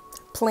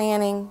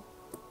 planning,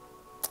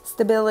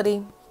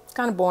 stability. It's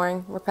kind of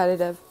boring,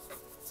 repetitive.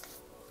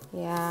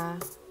 Yeah.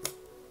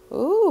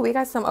 Ooh, we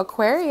got some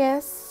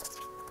Aquarius.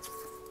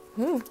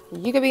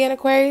 You could be an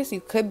Aquarius.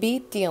 You could be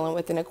dealing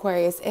with an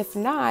Aquarius. If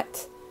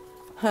not,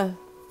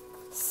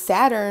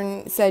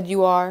 Saturn said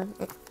you are.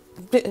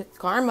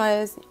 Karma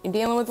is. You're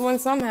dealing with one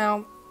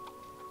somehow.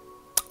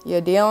 You're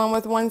dealing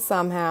with one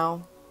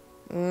somehow.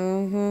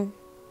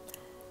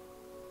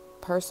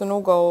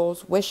 Personal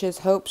goals, wishes,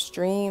 hopes,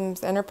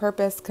 dreams, inner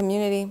purpose,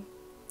 community.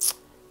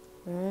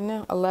 I don't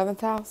know.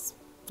 11th house.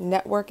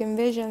 Network and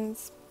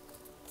visions.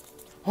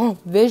 Oh,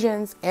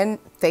 visions and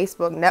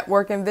Facebook.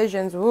 Network and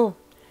visions. Ooh.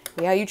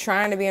 Yeah, you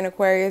trying to be an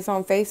Aquarius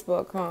on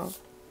Facebook, huh?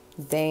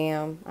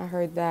 Damn. I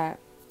heard that.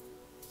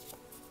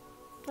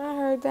 I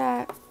heard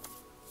that.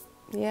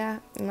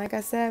 Yeah. And like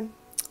I said,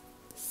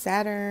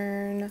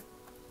 Saturn.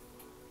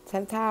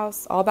 10th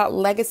house, all about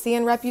legacy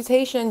and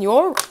reputation.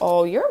 Your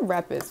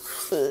rep is,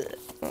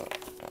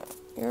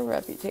 your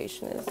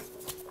reputation is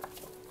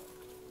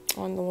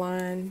on the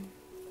line.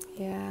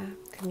 Yeah,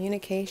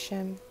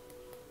 communication,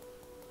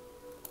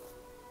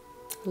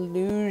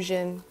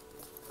 illusion,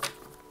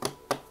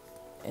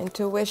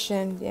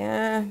 intuition.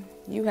 Yeah,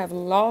 you have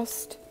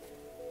lost.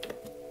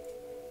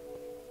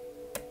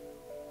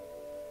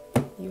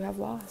 You have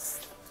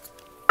lost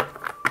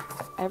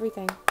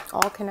everything.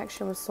 All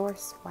connection with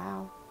source.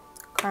 Wow.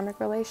 Karmic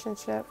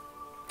relationship.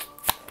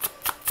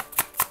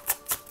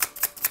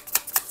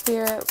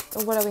 Spirit,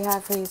 what do we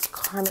have for these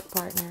karmic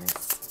partners?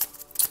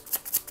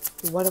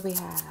 What do we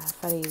have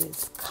for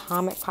these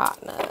karmic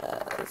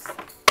partners?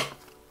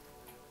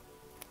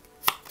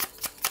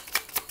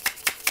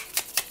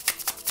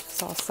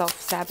 It's all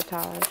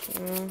self-sabotage.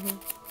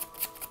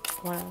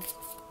 Wow.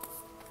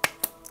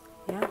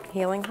 Yeah,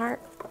 healing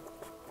heart.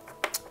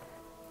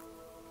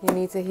 You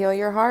need to heal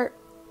your heart.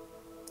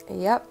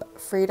 Yep,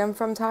 freedom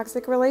from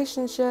toxic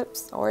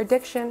relationships or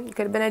addiction. You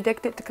could have been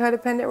addicted to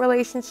codependent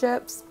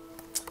relationships.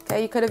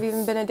 Okay, you could have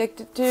even been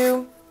addicted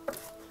to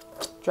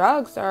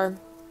drugs or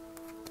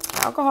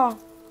alcohol.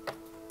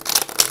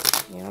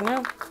 You don't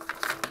know.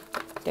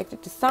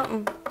 Addicted to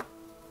something.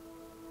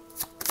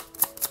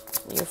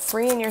 You're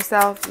freeing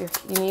yourself. You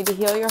need to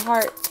heal your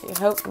heart. You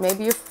hope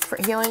maybe you're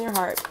healing your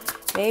heart.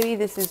 Maybe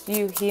this is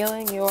you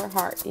healing your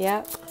heart.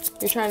 Yep.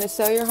 You're trying to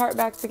sew your heart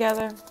back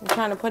together. You're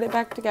trying to put it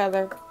back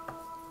together.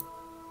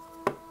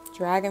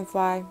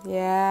 Dragonfly,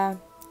 yeah,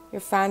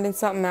 you're finding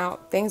something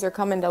out. Things are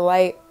coming to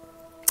light.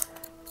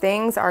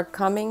 Things are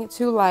coming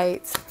to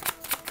light.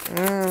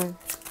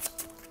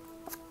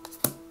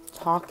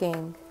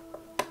 Talking.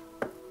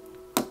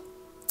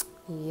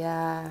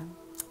 Yeah.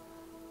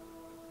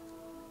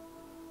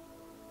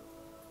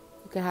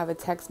 You could have a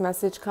text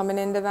message coming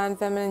in, Divine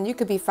Feminine. You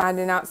could be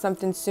finding out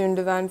something soon,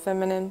 Divine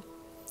Feminine.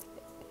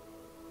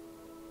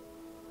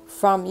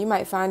 You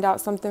might find out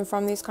something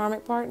from these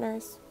karmic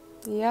partners.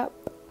 Yep.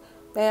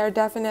 They are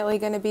definitely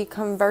going to be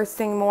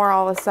conversing more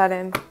all of a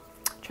sudden.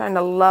 Trying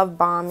to love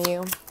bomb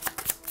you.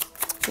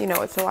 You know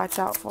what to watch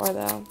out for,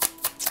 though.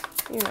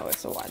 You know what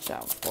to watch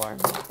out for.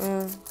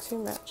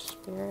 Too much,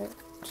 Spirit.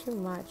 Too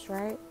much,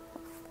 right?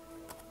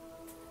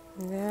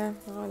 Yeah,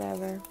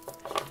 whatever.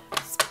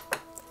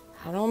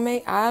 I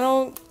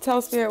don't tell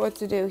Spirit what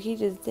to do. He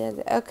just did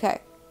it.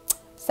 Okay.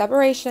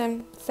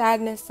 Separation.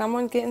 Sadness.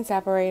 Someone getting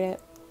separated.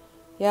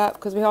 Yep,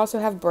 because we also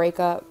have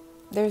breakup.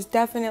 There's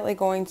definitely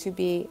going to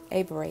be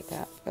a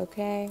breakup,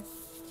 okay?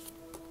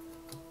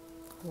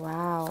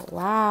 Wow.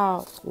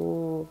 Wow.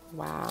 Ooh,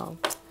 wow.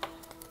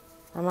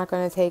 I'm not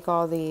going to take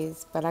all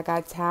these, but I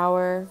got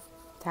tower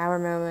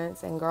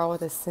moments, and girl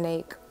with a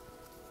snake.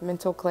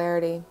 Mental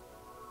clarity.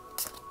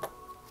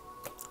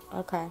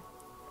 Okay.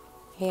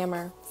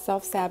 Hammer.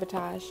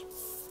 Self-sabotage.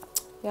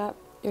 Yep.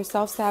 You're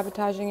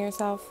self-sabotaging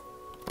yourself.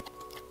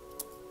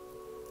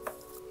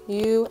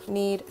 You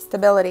need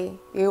stability.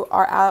 You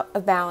are out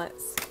of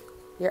balance.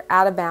 You're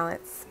out of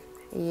balance.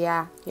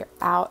 Yeah, you're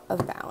out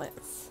of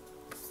balance.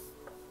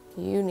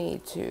 You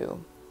need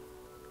to.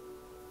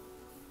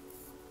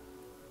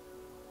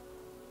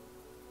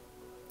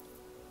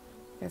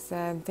 Like I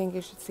said, I think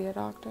you should see a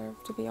doctor,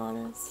 to be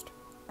honest.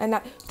 And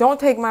don't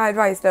take my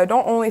advice, though.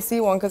 Don't only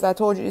see one because I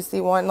told you to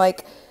see one.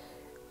 Like,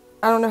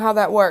 I don't know how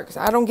that works.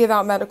 I don't give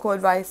out medical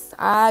advice.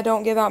 I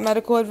don't give out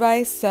medical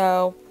advice,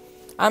 so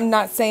I'm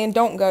not saying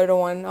don't go to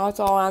one. That's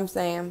all I'm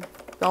saying.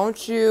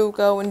 Don't you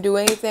go and do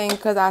anything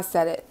because I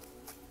said it.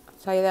 I'll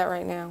tell you that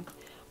right now.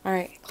 All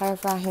right,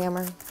 clarify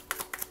hammer.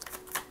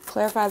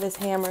 Clarify this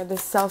hammer,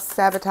 this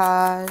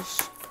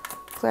self-sabotage.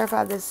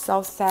 Clarify this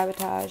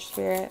self-sabotage,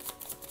 spirit.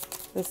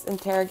 This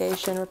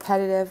interrogation,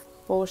 repetitive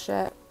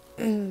bullshit.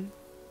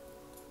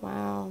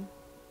 Wow.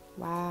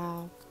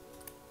 Wow.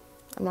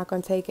 I'm not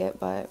going to take it,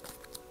 but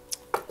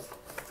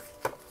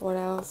what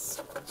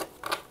else?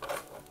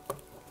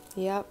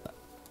 Yep.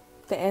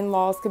 The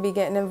in-laws could be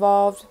getting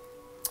involved.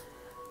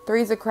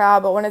 Three's a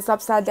crowd, but when it's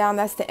upside down,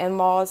 that's the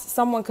in-laws.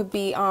 Someone could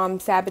be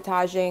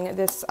sabotaging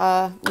this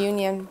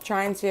union,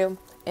 trying to.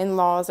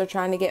 In-laws are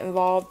trying to get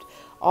involved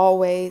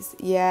always.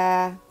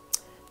 Yeah.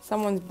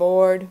 Someone's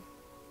bored.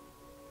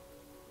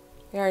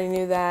 We already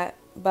knew that.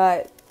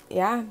 But,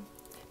 yeah.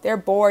 They're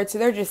bored, so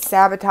they're just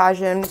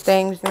sabotaging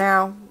things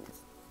now.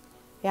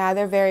 Yeah,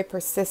 they're very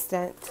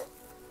persistent.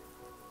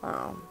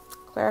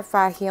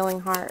 Clarify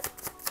healing heart.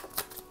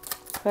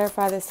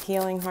 Clarify this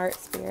healing heart,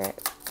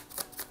 spirit.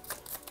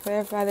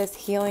 Clarify this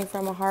healing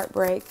from a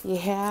heartbreak.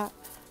 Yeah,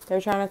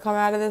 they're trying to come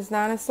out of this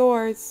Nine of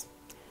Swords.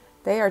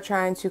 They are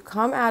trying to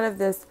come out of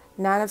this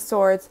Nine of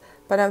Swords.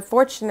 But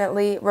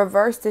unfortunately,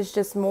 reversed is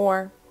just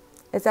more.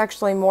 It's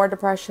actually more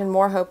depression,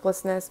 more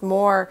hopelessness,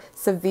 more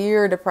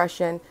severe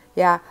depression.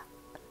 Yeah,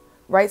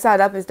 right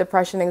side up is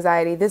depression,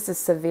 anxiety. This is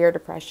severe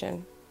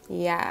depression.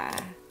 Yeah.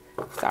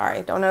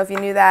 Sorry, don't know if you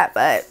knew that,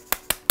 but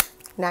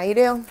now you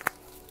do.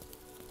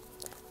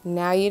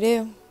 Now you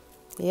do.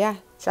 Yeah,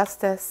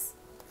 justice.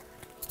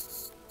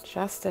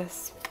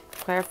 Justice.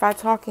 Clarify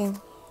talking.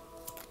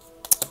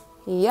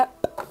 Yep.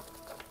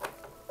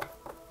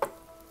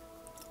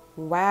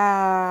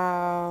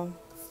 Wow.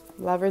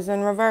 Lovers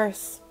in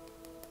reverse.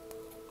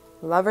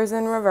 Lovers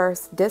in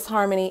reverse.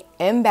 Disharmony.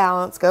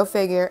 Imbalance. Go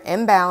figure.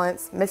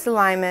 Imbalance.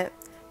 Misalignment.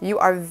 You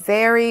are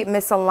very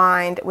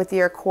misaligned with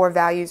your core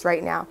values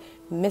right now.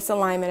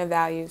 Misalignment of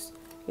values.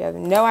 You have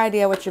no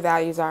idea what your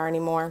values are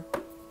anymore.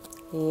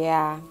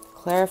 Yeah.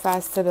 Clarify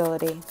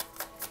stability.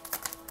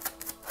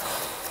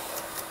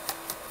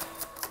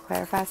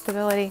 Clarify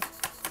stability.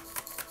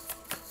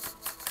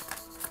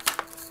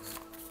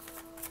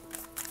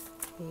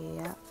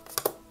 Yep.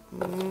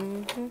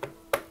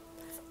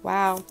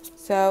 Wow.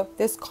 So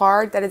this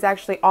card that is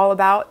actually all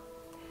about,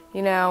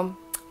 you know,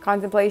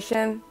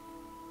 contemplation,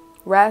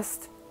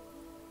 rest,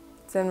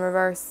 it's in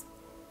reverse.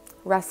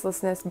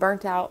 Restlessness,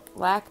 burnt out,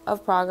 lack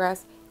of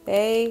progress.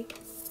 They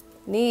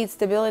need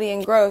stability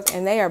and growth,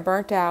 and they are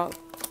burnt out.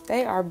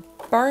 They are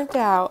burnt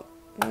out.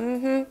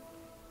 They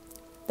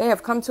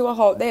have come to a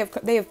halt. They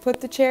have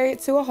put the chariot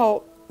to a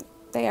halt.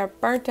 They are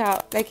burnt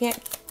out. They can't.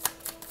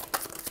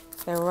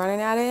 They're running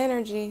out of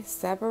energy.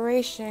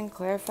 Separation.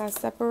 Clarify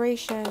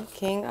separation.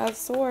 King of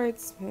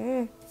Swords.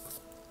 King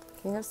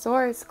of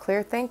Swords.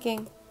 Clear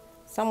thinking.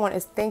 Someone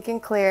is thinking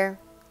clear.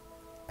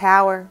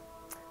 Power.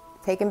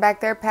 Taking back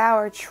their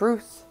power.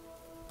 Truth.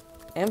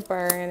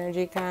 Emperor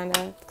energy, kind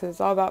of. Because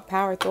it's all about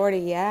power, authority.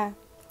 Yeah.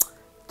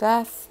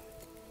 Death.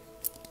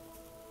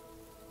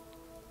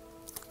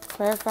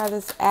 Clarify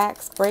this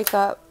axe. Break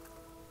up.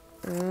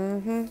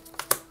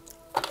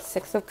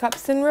 Six of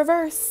Cups in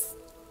reverse.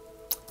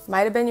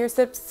 Might have been your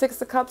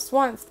Six of Cups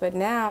once, but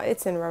now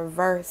it's in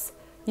reverse.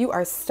 You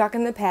are stuck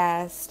in the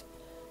past.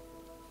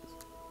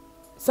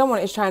 Someone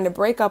is trying to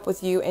break up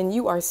with you, and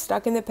you are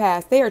stuck in the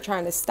past. They are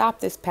trying to stop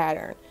this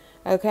pattern,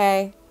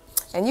 okay?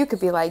 And you could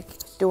be like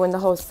doing the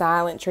whole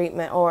silent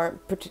treatment or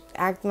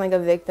acting like a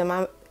victim.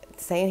 I'm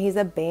saying he's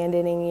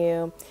abandoning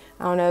you.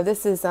 I don't know.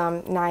 This is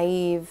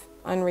naive,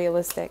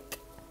 unrealistic.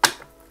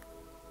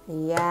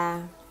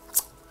 Yeah.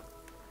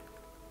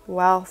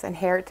 Wealth,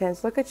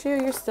 inheritance. Look at you.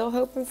 You're still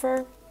hoping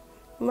for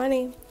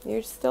money.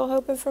 You're still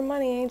hoping for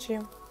money, ain't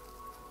you?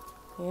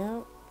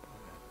 Yep.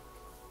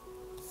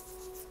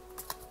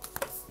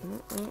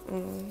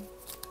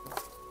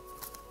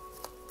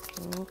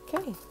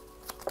 Okay.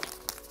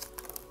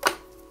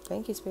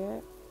 Thank you,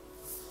 Spirit.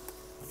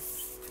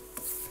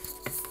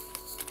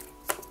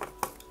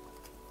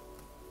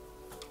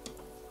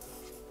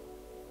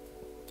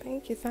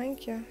 Thank you,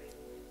 thank you.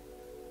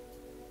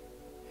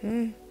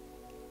 Let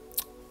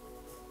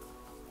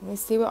me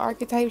see what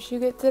archetypes you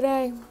get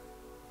today.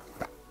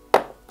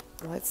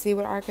 Let's see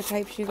what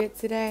archetypes you get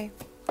today.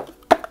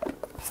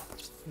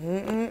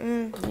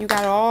 You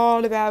got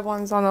all the bad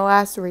ones on the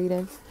last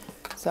reading.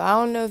 So I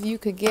don't know if you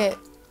could get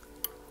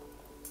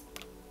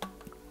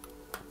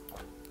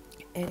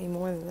any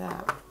more than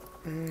that.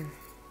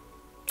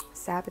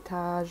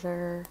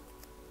 Sabotager.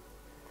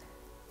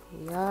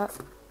 Yup.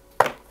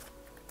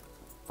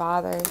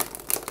 Father.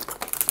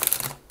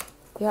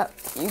 Yep.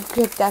 You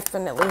could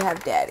definitely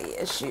have daddy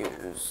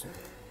issues.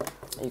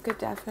 You could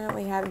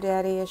definitely have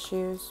daddy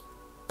issues.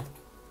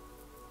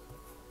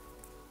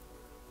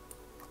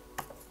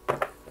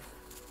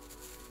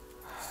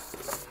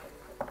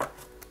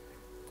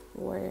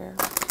 Warrior.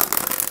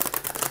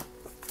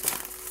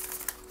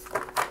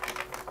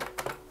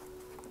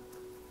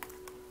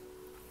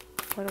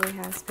 What do we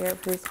have, Spirit,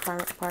 for these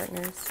karmic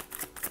partners?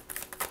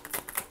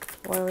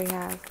 What do we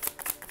have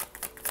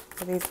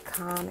for these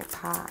karmic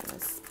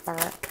partners,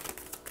 Spirit?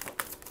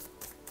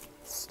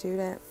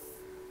 Student.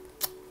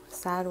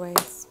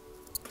 Sideways.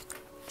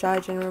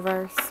 Judge in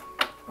reverse.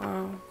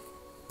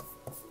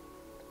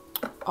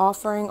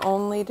 Offering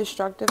only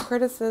destructive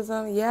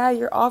criticism. Yeah,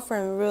 you're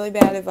offering really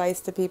bad advice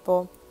to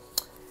people.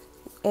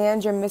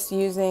 And you're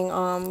misusing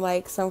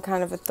like some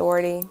kind of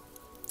authority.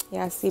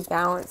 Yeah, I see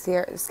balance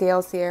here,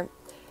 scales here.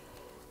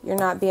 You're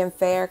not being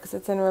fair because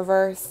it's in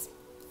reverse.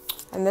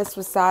 And this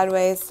was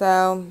sideways,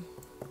 so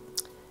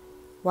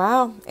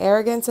wow,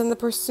 arrogance in the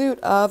pursuit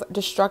of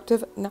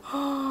destructive. No.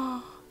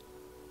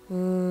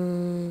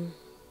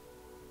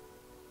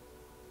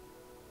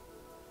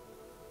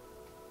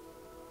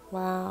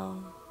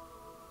 Wow.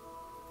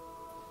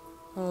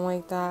 I don't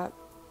like that.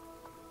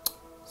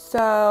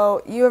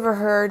 So, you ever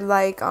heard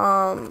like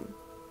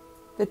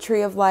the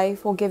tree of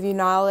life will give you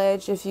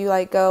knowledge? If you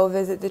like go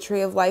visit the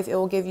tree of life, it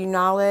will give you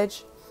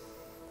knowledge.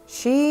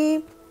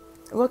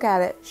 Look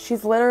at it.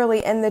 She's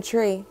literally in the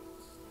tree.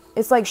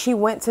 It's like she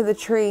went to the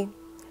tree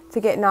to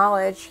get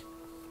knowledge,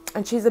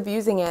 and she's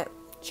abusing it.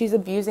 She's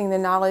abusing the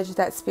knowledge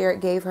that Spirit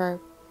gave her.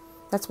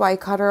 That's why he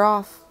cut her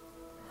off.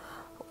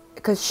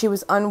 Because she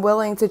was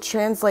unwilling to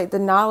translate the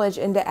knowledge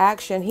into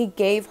action. He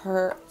gave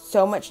her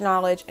so much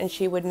knowledge, and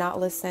she would not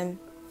listen.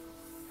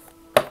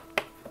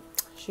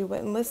 She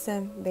wouldn't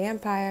listen.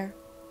 Vampire.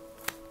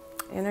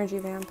 Energy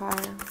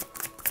vampire.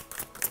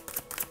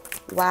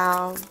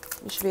 Wow.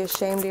 You should be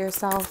ashamed of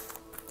yourself.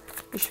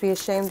 You should be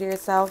ashamed of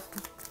yourself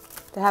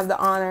to have the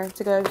honor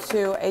to go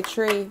to a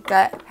tree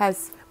that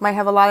might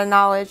have a lot of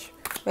knowledge.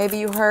 Maybe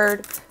you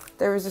heard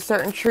there was a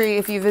certain tree,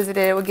 if you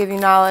visited it would give you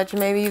knowledge.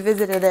 Maybe you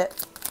visited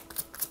it.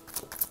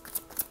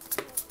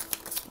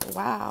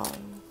 Wow.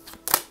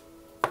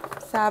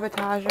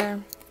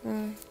 Sabotager.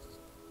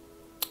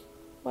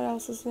 What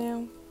else is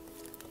new?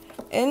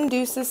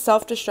 Induces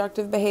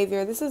self-destructive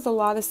behavior. This is a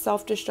lot of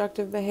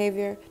self-destructive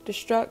behavior.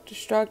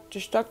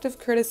 Destructive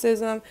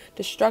criticism,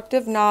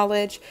 destructive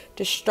knowledge,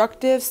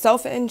 destructive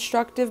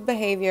self-instructive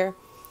behavior.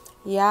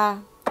 Yeah.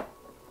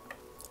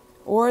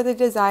 Or the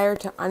desire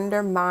to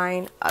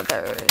undermine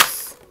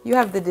others. You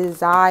have the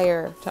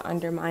desire to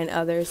undermine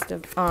others.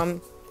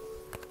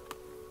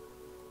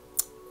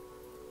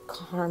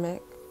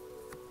 Karmic.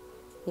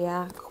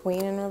 Yeah,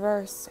 Queen in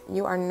reverse.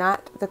 You are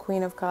not the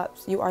Queen of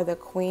Cups. You are the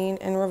Queen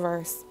in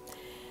reverse.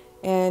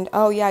 And,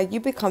 oh yeah, you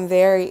become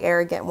very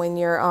arrogant when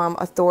your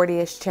authority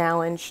is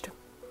challenged.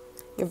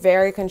 You're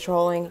very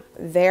controlling,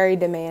 very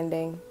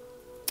demanding.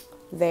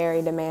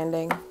 Very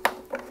demanding.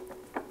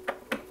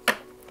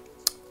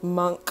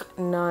 Monk,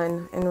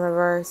 nun in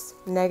reverse.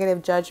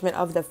 Negative judgment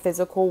of the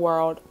physical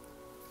world.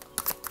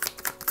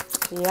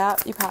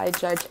 Yep, you probably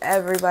judge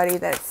everybody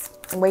that's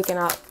waking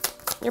up.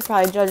 You're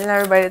probably judging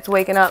everybody that's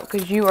waking up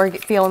because you are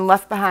feeling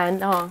left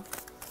behind, huh?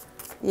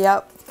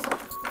 Yep.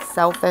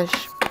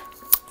 Selfish.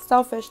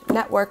 Selfish.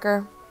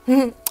 Networker.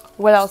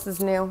 What else is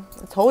new?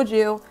 I told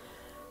you.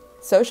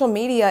 Social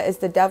media is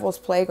the devil's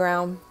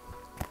playground.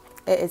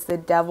 It is the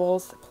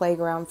devil's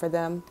playground for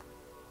them.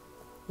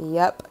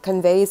 Yep.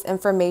 Conveys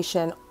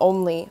information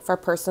only for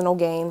personal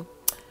gain.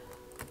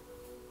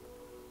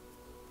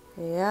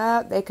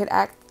 Yeah, they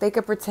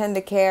could pretend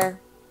to care.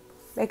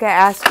 They could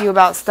ask you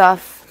about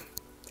stuff.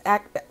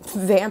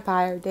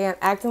 Vampire, damn,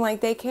 acting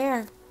like they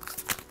care.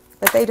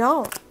 But they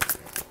don't.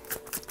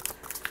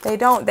 They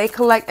don't. They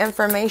collect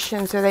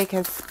information so they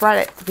can spread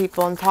it to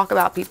people and talk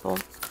about people.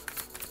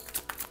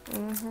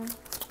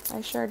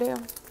 I sure do.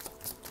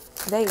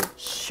 They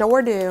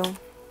sure do.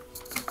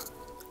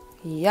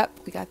 Yep,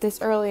 we got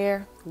this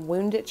earlier.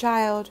 Wounded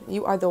child.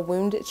 You are the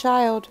wounded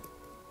child.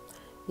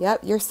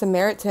 Yep, you're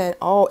Samaritan.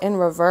 Oh, in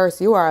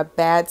reverse. You are a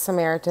bad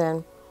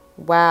Samaritan.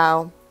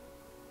 Wow.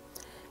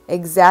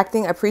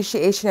 Exacting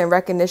appreciation and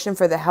recognition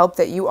for the help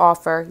that you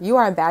offer. You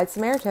are a bad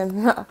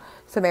Samaritan.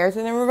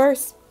 Samaritan in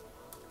reverse.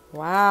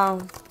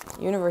 Wow.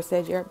 Universe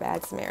said you're a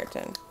bad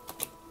Samaritan.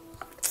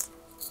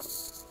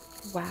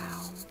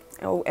 Wow.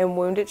 Oh, and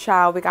wounded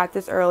child, we got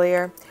this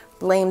earlier.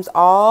 Blames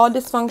all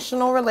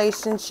dysfunctional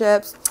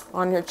relationships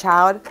on your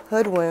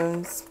childhood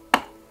wounds.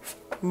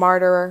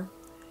 Martyrer.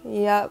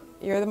 Yep,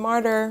 you're the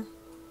martyr.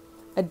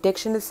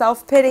 Addiction to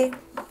self-pity.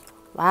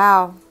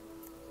 Wow.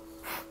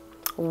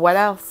 What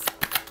else?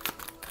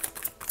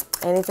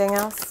 Anything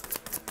else?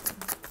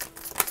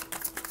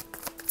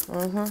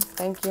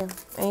 Thank you.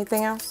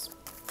 Anything else?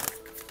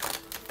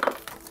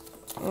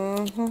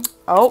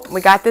 Oh,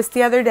 we got this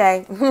the other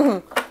day.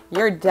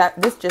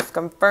 This just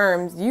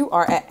confirms you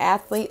are an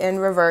athlete in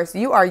reverse.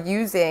 You are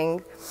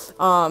using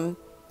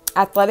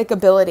athletic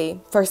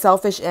ability for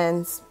selfish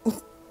ends.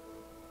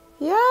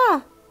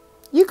 Yeah.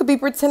 You could be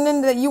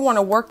pretending that you want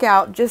to work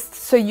out just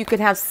so you can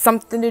have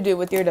something to do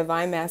with your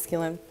divine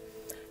masculine.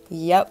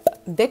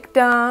 Yep.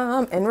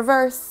 Victim in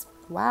reverse.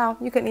 Wow.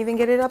 You couldn't even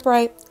get it up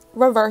right.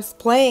 Reverse.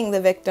 Playing the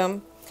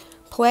victim.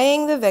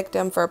 Playing the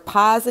victim for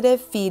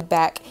positive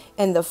feedback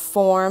in the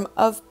form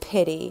of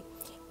pity.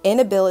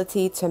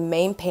 Inability to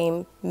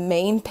maintain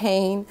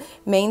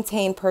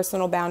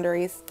personal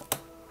boundaries.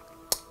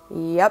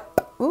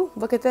 Yep. Ooh,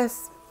 look at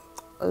this.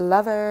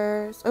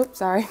 Lovers. Oops,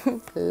 sorry.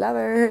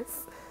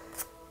 Lovers.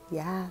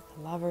 Yeah,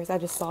 lovers. I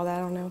just saw that. I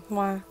don't know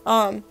why.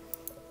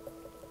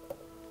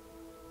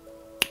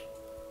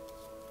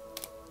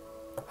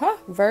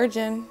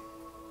 Virgin.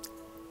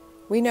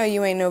 We know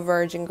you ain't no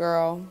virgin,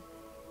 girl.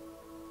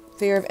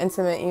 Fear of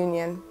intimate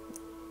union.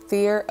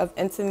 Fear of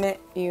intimate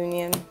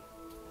union.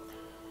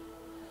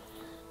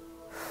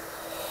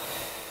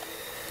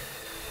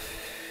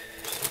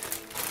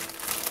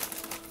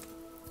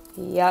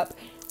 Yep.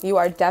 You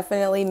are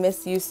definitely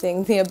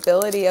misusing the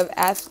ability of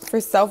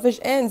for selfish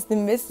ends, the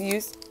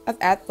misuse of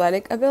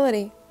athletic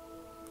ability.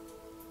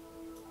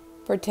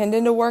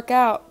 Pretending to work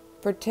out,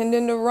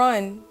 pretending to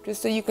run,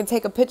 just so you can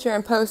take a picture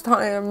and post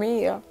on your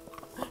media,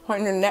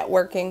 on your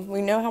networking.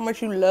 We know how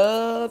much you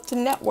love to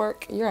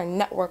network. You're a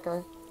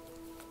networker.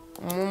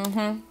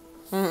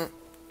 Oh,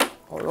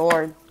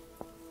 Lord.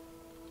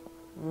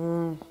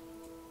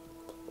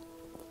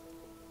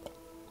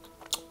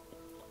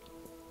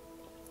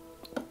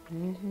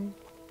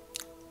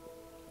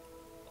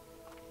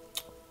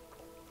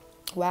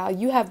 Wow,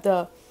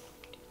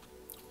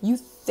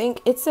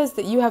 it says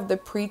that you have the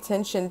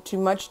pretension to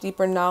much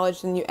deeper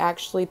knowledge than you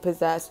actually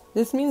possess.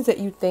 This means that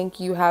you think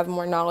you have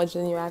more knowledge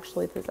than you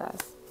actually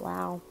possess.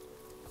 Wow.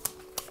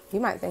 You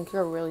might think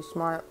you're really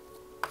smart.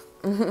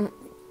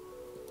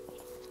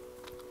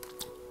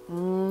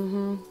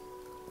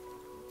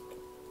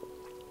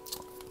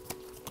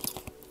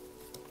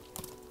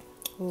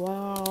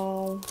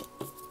 Wow.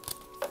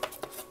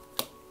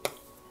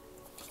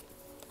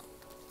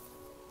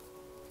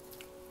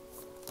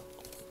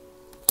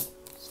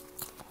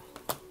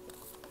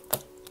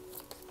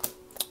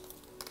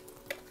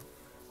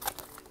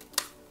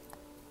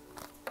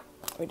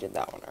 We did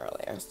that one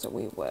earlier, so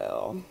we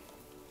will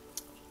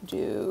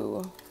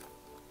do,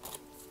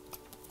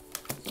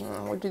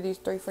 we'll do these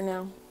three for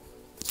now.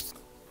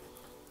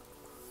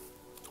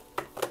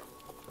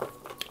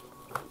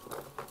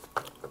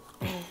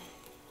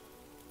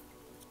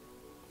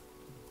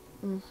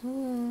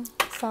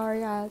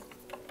 Sorry guys,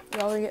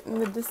 y'all are getting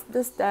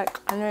this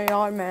deck. I know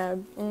y'all are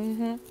mad.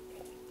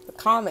 The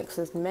comics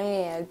is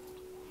mad.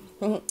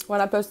 When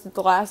I posted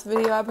the last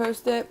video I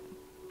posted,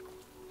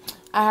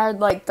 I had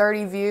like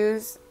 30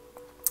 views,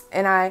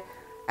 and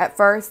at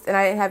first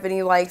I didn't have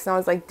any likes, and I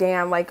was like,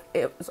 damn, like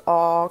it was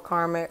all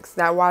Karmics.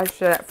 And I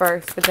watched it at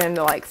first, but then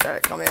the likes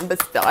started coming.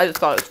 But still, I just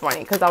thought it was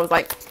funny because I was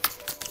like,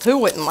 who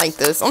wouldn't like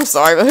this? I'm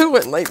sorry, but who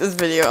wouldn't like this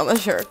video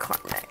unless you're a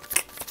Karmic?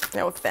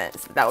 No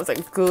offense, that was a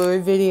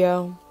good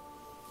video.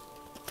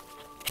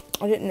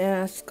 I didn't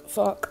ask.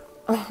 Fuck.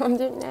 I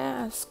didn't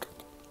ask.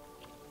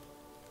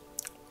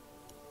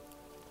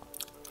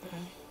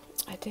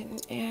 I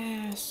didn't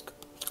ask.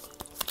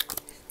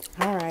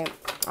 Alright.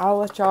 I'll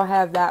let y'all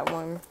have that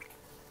one.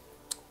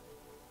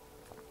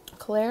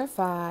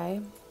 Clarify.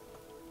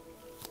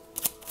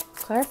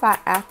 Clarify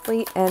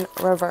athlete in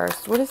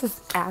reverse. What is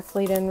this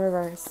athlete in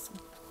reverse?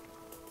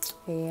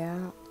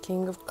 Yeah.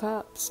 King of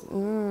Cups.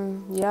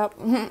 Yep.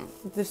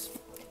 This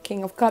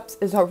King of Cups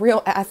is a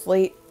real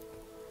athlete.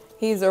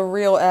 He's a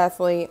real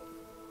athlete,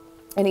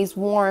 and he's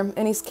warm,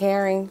 and he's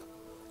caring,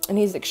 and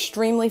he's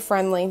extremely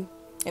friendly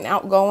and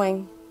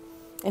outgoing,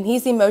 and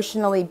he's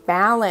emotionally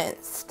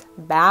balanced,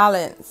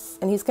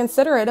 and he's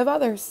considerate of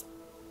others.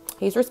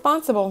 He's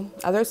responsible.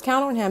 Others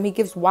count on him. He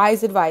gives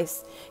wise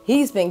advice.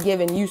 He's been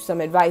giving you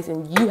some advice,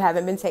 and you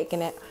haven't been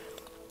taking it.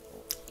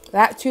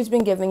 That's who's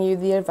been giving you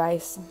the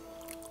advice.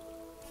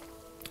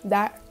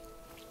 That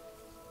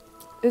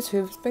is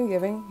who's been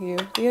giving you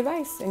the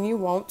advice, and you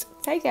won't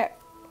take it.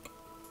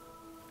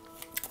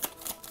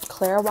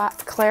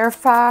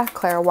 Clarify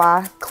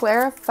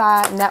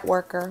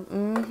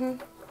networker.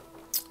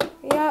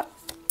 Yep.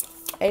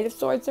 8 of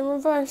Swords in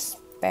reverse.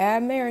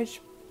 Bad marriage.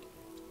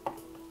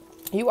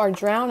 You are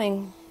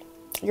drowning.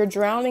 You're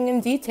drowning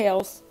in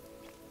details.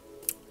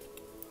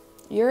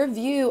 Your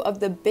view of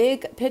the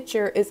big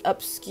picture is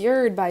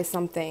obscured by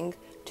something.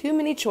 Too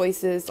many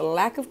choices,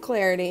 lack of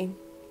clarity.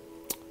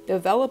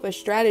 Develop a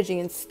strategy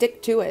and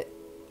stick to it.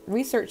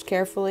 Research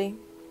carefully.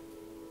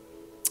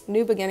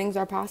 New beginnings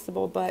are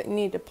possible, but you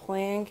need to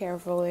plan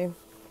carefully.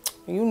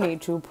 You need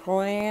to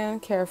plan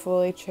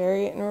carefully.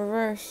 Chariot in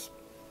reverse.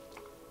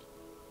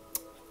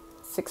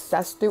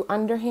 Success through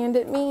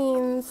underhanded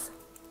means.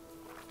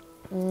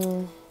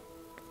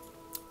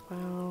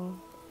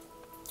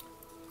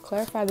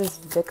 Clarify this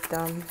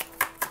victim.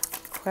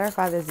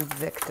 Clarify this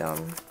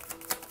victim.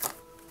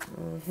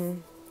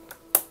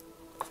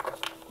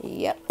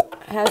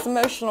 Yep. Has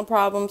emotional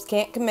problems,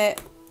 can't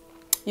commit.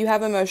 You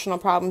have emotional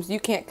problems, you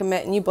can't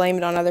commit, and you blame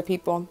it on other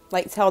people.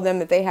 Like, tell them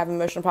that they have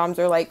emotional problems,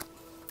 or like,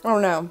 I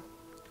don't know.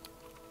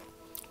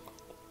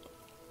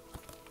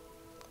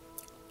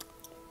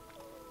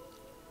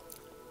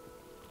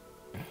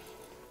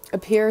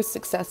 Appears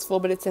successful,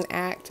 but it's an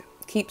act.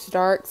 Keeps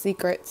dark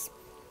secrets.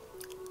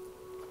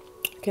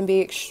 Can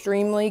be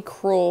extremely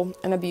cruel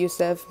and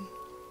abusive.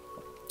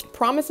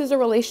 Promises a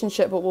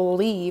relationship, but will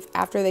leave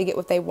after they get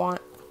what they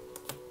want.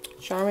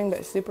 Charming,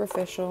 but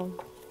superficial.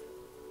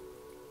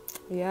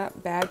 Yeah,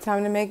 bad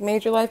time to make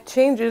major life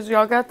changes.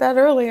 Y'all got that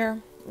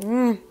earlier.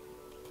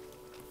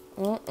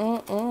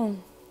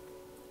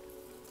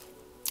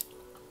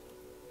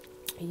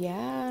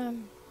 Yeah.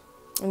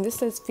 And this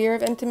says fear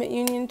of intimate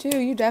union too.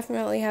 You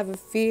definitely have a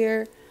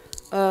fear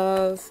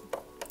of,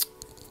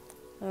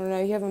 I don't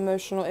know, you have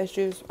emotional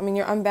issues. I mean,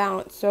 you're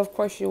unbalanced, so of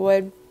course you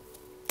would.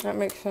 That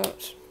makes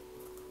sense.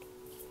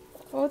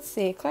 Well, let's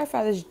see.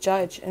 Clarify this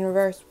judge in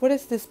reverse. What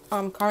is this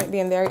karmic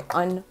being very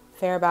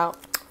unfair about?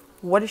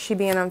 What is she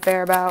being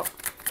unfair about?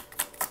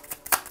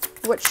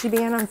 What's she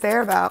being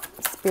unfair about,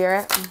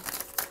 Spirit?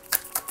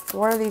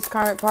 What are these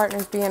karmic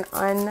partners being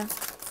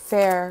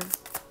unfair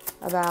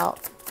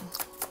about?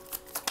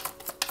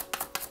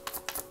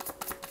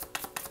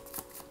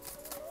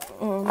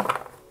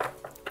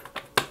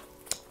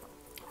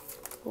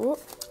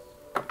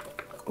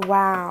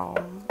 Wow.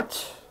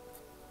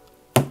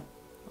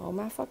 Oh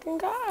my fucking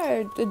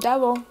God. The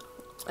devil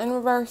in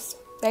reverse.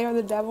 They are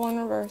the devil in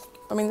reverse.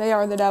 I mean, they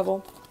are the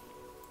devil.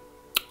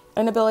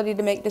 Inability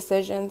to make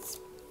decisions.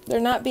 They're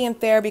not being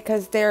fair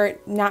because they're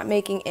not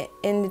making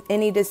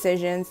any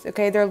decisions.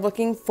 Okay, they're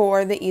looking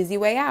for the easy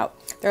way out.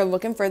 They're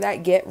looking for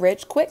that get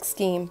rich quick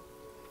scheme.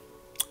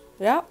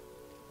 Yep.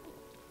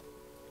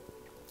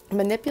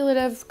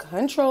 Manipulative,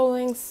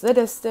 controlling,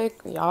 sadistic.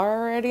 You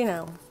already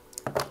know.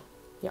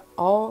 You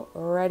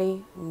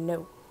already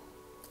know.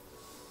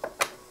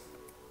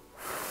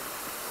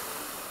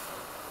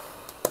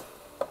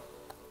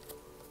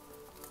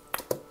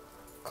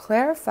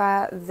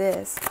 Clarify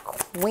this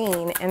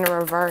queen in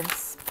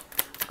reverse.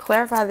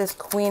 Clarify this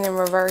queen in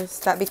reverse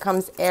that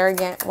becomes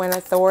arrogant when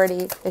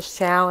authority is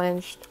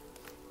challenged.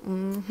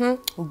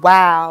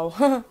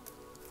 Wow.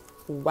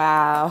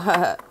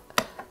 Wow.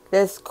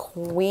 This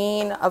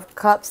Queen of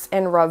Cups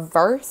in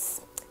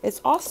reverse is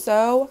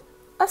also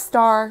a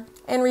star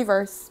in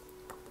reverse.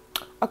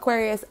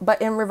 Aquarius,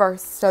 but in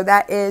reverse. So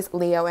that is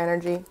Leo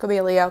energy. Could be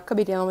a Leo. Could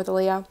be dealing with a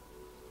Leo.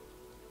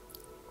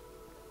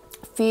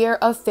 Fear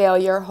of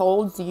failure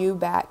holds you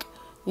back.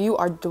 You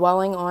are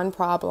dwelling on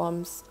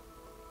problems.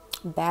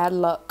 Bad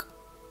luck.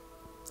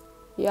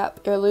 Yep,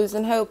 you're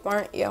losing hope,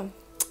 aren't you?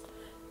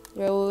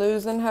 You're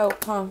losing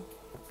hope, huh?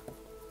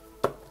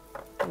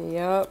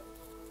 Yep.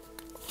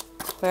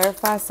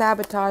 Clarify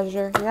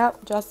sabotager.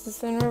 Yep,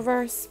 justice in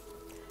reverse.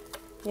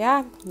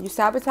 Yeah, you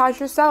sabotage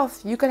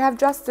yourself. You could have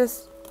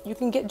justice. You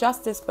can get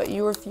justice, but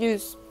you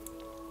refuse.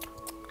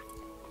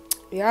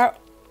 Yep.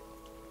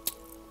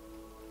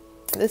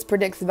 This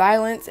predicts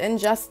violence,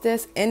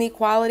 injustice,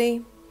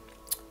 inequality.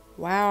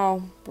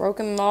 Wow.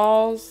 Broken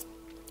laws,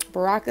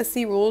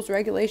 bureaucracy, rules,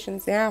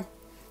 regulations. Yeah.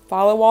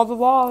 Follow all the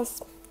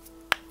laws.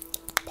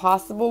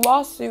 Possible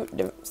lawsuit.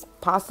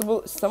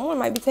 Possible. Someone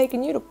might be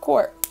taking you to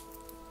court.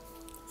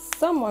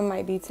 Someone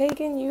might be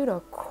taking you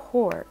to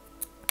court.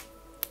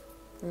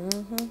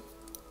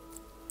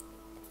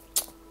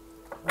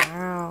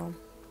 Wow.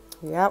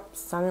 Yep.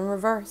 Sun in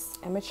reverse.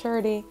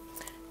 Immaturity.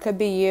 Could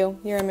be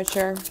you. You're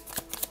immature.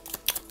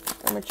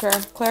 Immature.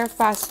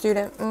 Clarify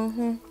student.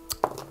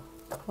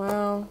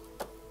 Wow.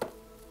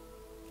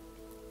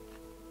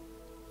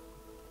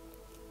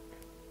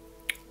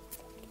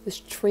 This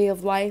tree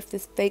of life.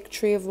 This fake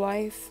tree of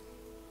life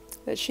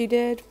that she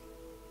did.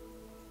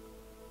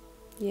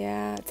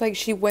 Yeah, it's like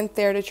she went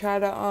there to try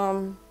to,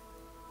 I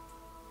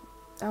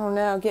don't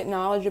know, get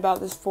knowledge about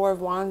this Four of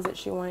Wands that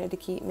she wanted to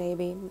keep,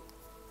 maybe.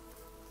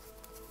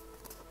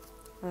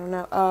 I don't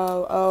know.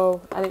 Oh,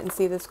 I didn't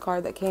see this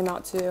card that came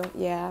out too.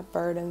 Yeah,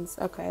 burdens.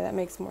 Okay, that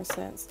makes more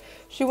sense.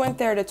 She went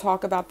there to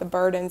talk about the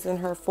burdens in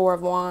her Four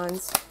of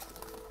Wands.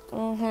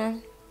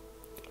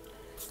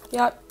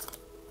 Yep.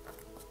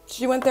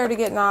 She went there to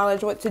get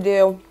knowledge, what to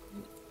do.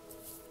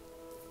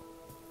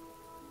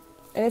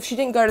 And if she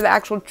didn't go to the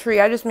actual tree,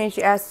 I just mean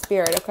she asked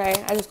Spirit,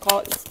 okay? I just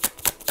call it.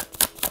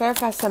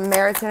 Clarify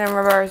Samaritan in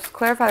reverse.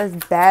 Clarify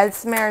this bad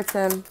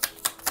Samaritan.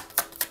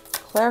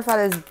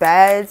 Clarify this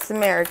bad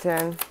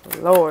Samaritan.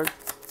 Lord.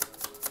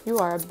 You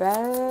are a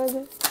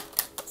bad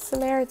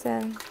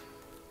Samaritan.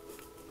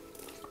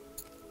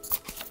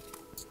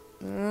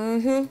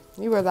 You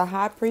are the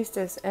High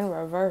Priestess in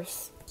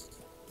reverse.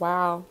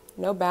 Wow.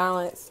 No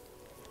balance.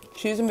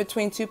 Choosing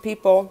between two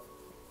people.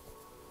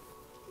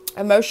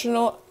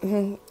 Emotional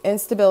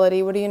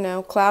instability. What do you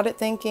know? Clouded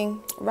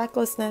thinking.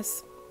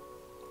 Recklessness.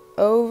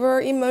 Over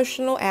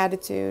emotional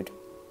attitude.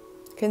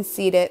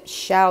 Conceited.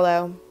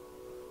 Shallow.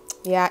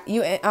 Yeah,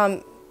 you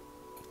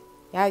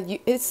Yeah,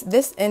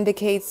 this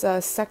indicates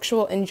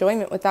sexual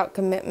enjoyment without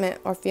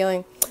commitment or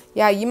feeling.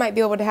 Yeah, you might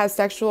be able to have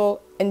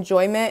sexual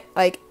enjoyment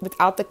like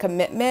without the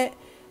commitment.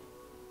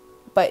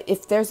 But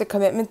if there's a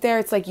commitment there,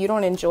 it's like you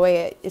don't enjoy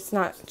it. It's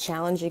not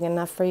challenging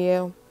enough for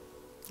you.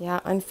 Yeah,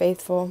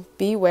 unfaithful.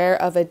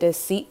 Beware of a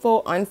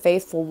deceitful,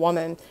 unfaithful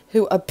woman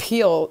who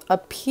appeals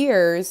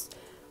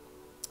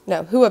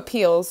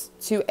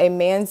to a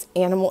man's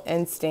animal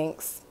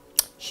instincts.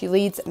 She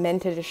leads men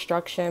to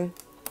destruction.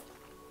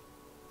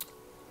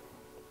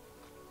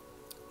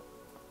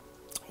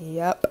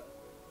 Yep.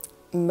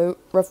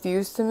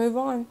 Refuse to move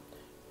on.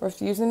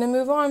 Refusing to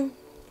move on.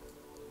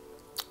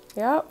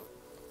 Yep.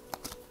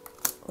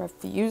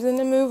 Refusing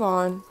to move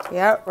on.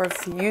 Yep.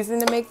 Refusing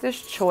to make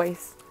this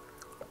choice.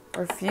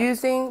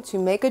 Refusing to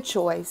make a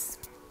choice.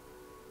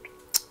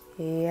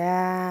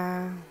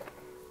 Yeah.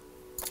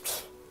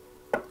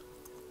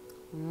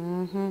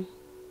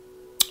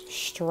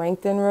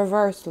 Strength in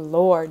reverse.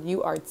 Lord,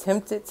 you are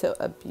tempted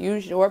to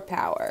abuse your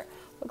power.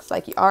 Looks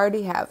like you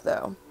already have,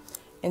 though.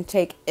 And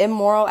take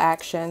immoral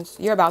actions.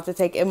 You're about to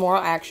take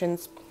immoral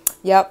actions.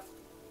 Yep.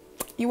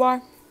 You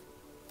are.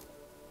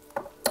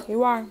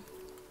 You are.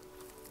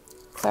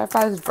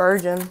 Clarify this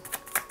virgin.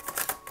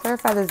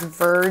 Clarify this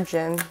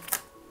virgin.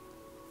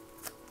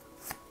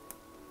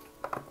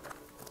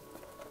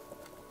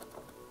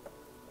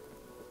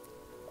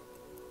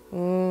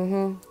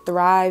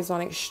 Thrives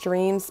on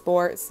extreme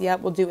sports.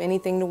 Yep, will do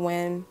anything to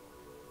win.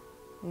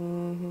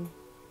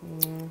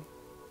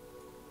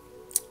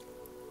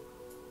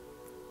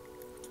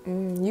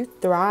 You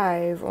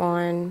thrive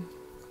on...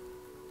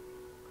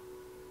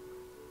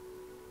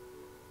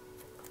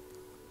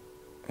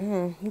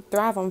 you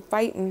thrive on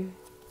fighting.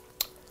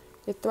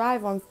 You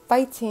thrive on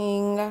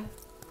fighting.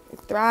 You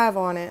thrive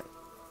on it.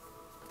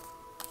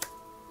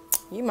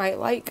 You might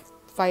like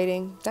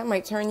fighting. That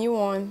might turn you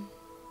on.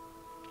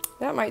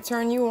 That might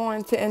turn you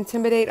on to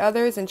intimidate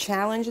others and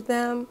challenge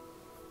them.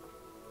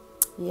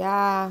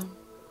 Yeah.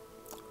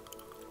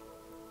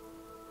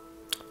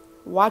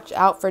 Watch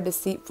out for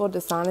deceitful,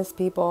 dishonest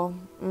people.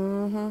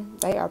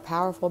 They are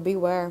powerful.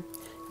 Beware.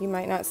 You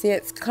might not see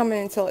it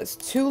coming until it's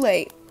too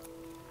late.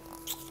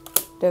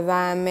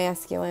 Divine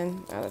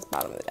masculine. Oh, that's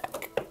bottom of the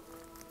deck.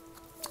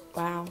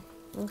 Wow.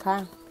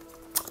 Okay.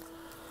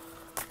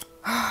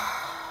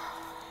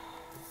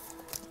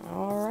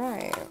 All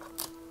right.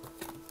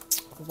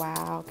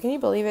 Wow. Can you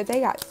believe it? They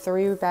got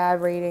 3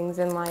 bad readings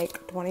in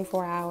like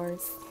 24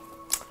 hours.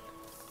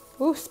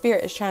 Ooh,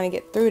 Spirit is trying to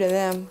get through to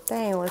them. They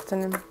ain't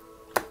listening.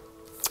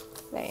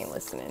 They ain't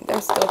listening.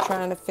 They're still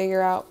trying to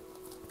figure out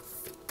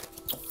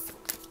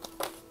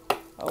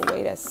a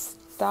way to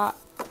stop.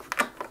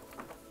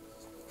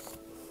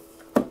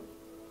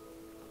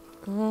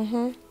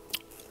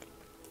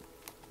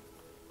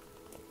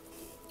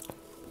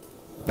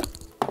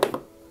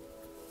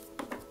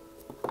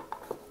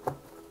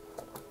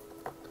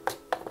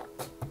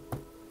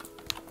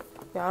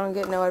 Y'all don't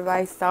get no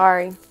advice.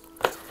 Sorry.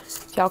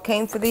 If y'all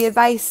came for the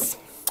advice,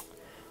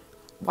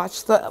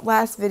 watch the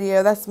last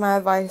video. That's my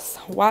advice.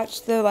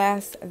 Watch the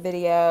last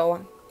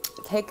video.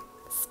 Take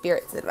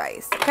Spirit's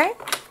advice. Okay?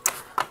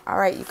 All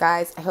right, you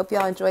guys. I hope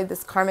y'all enjoyed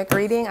this karmic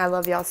reading. I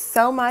love y'all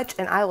so much,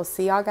 and I will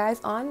see y'all guys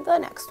on the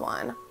next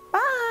one.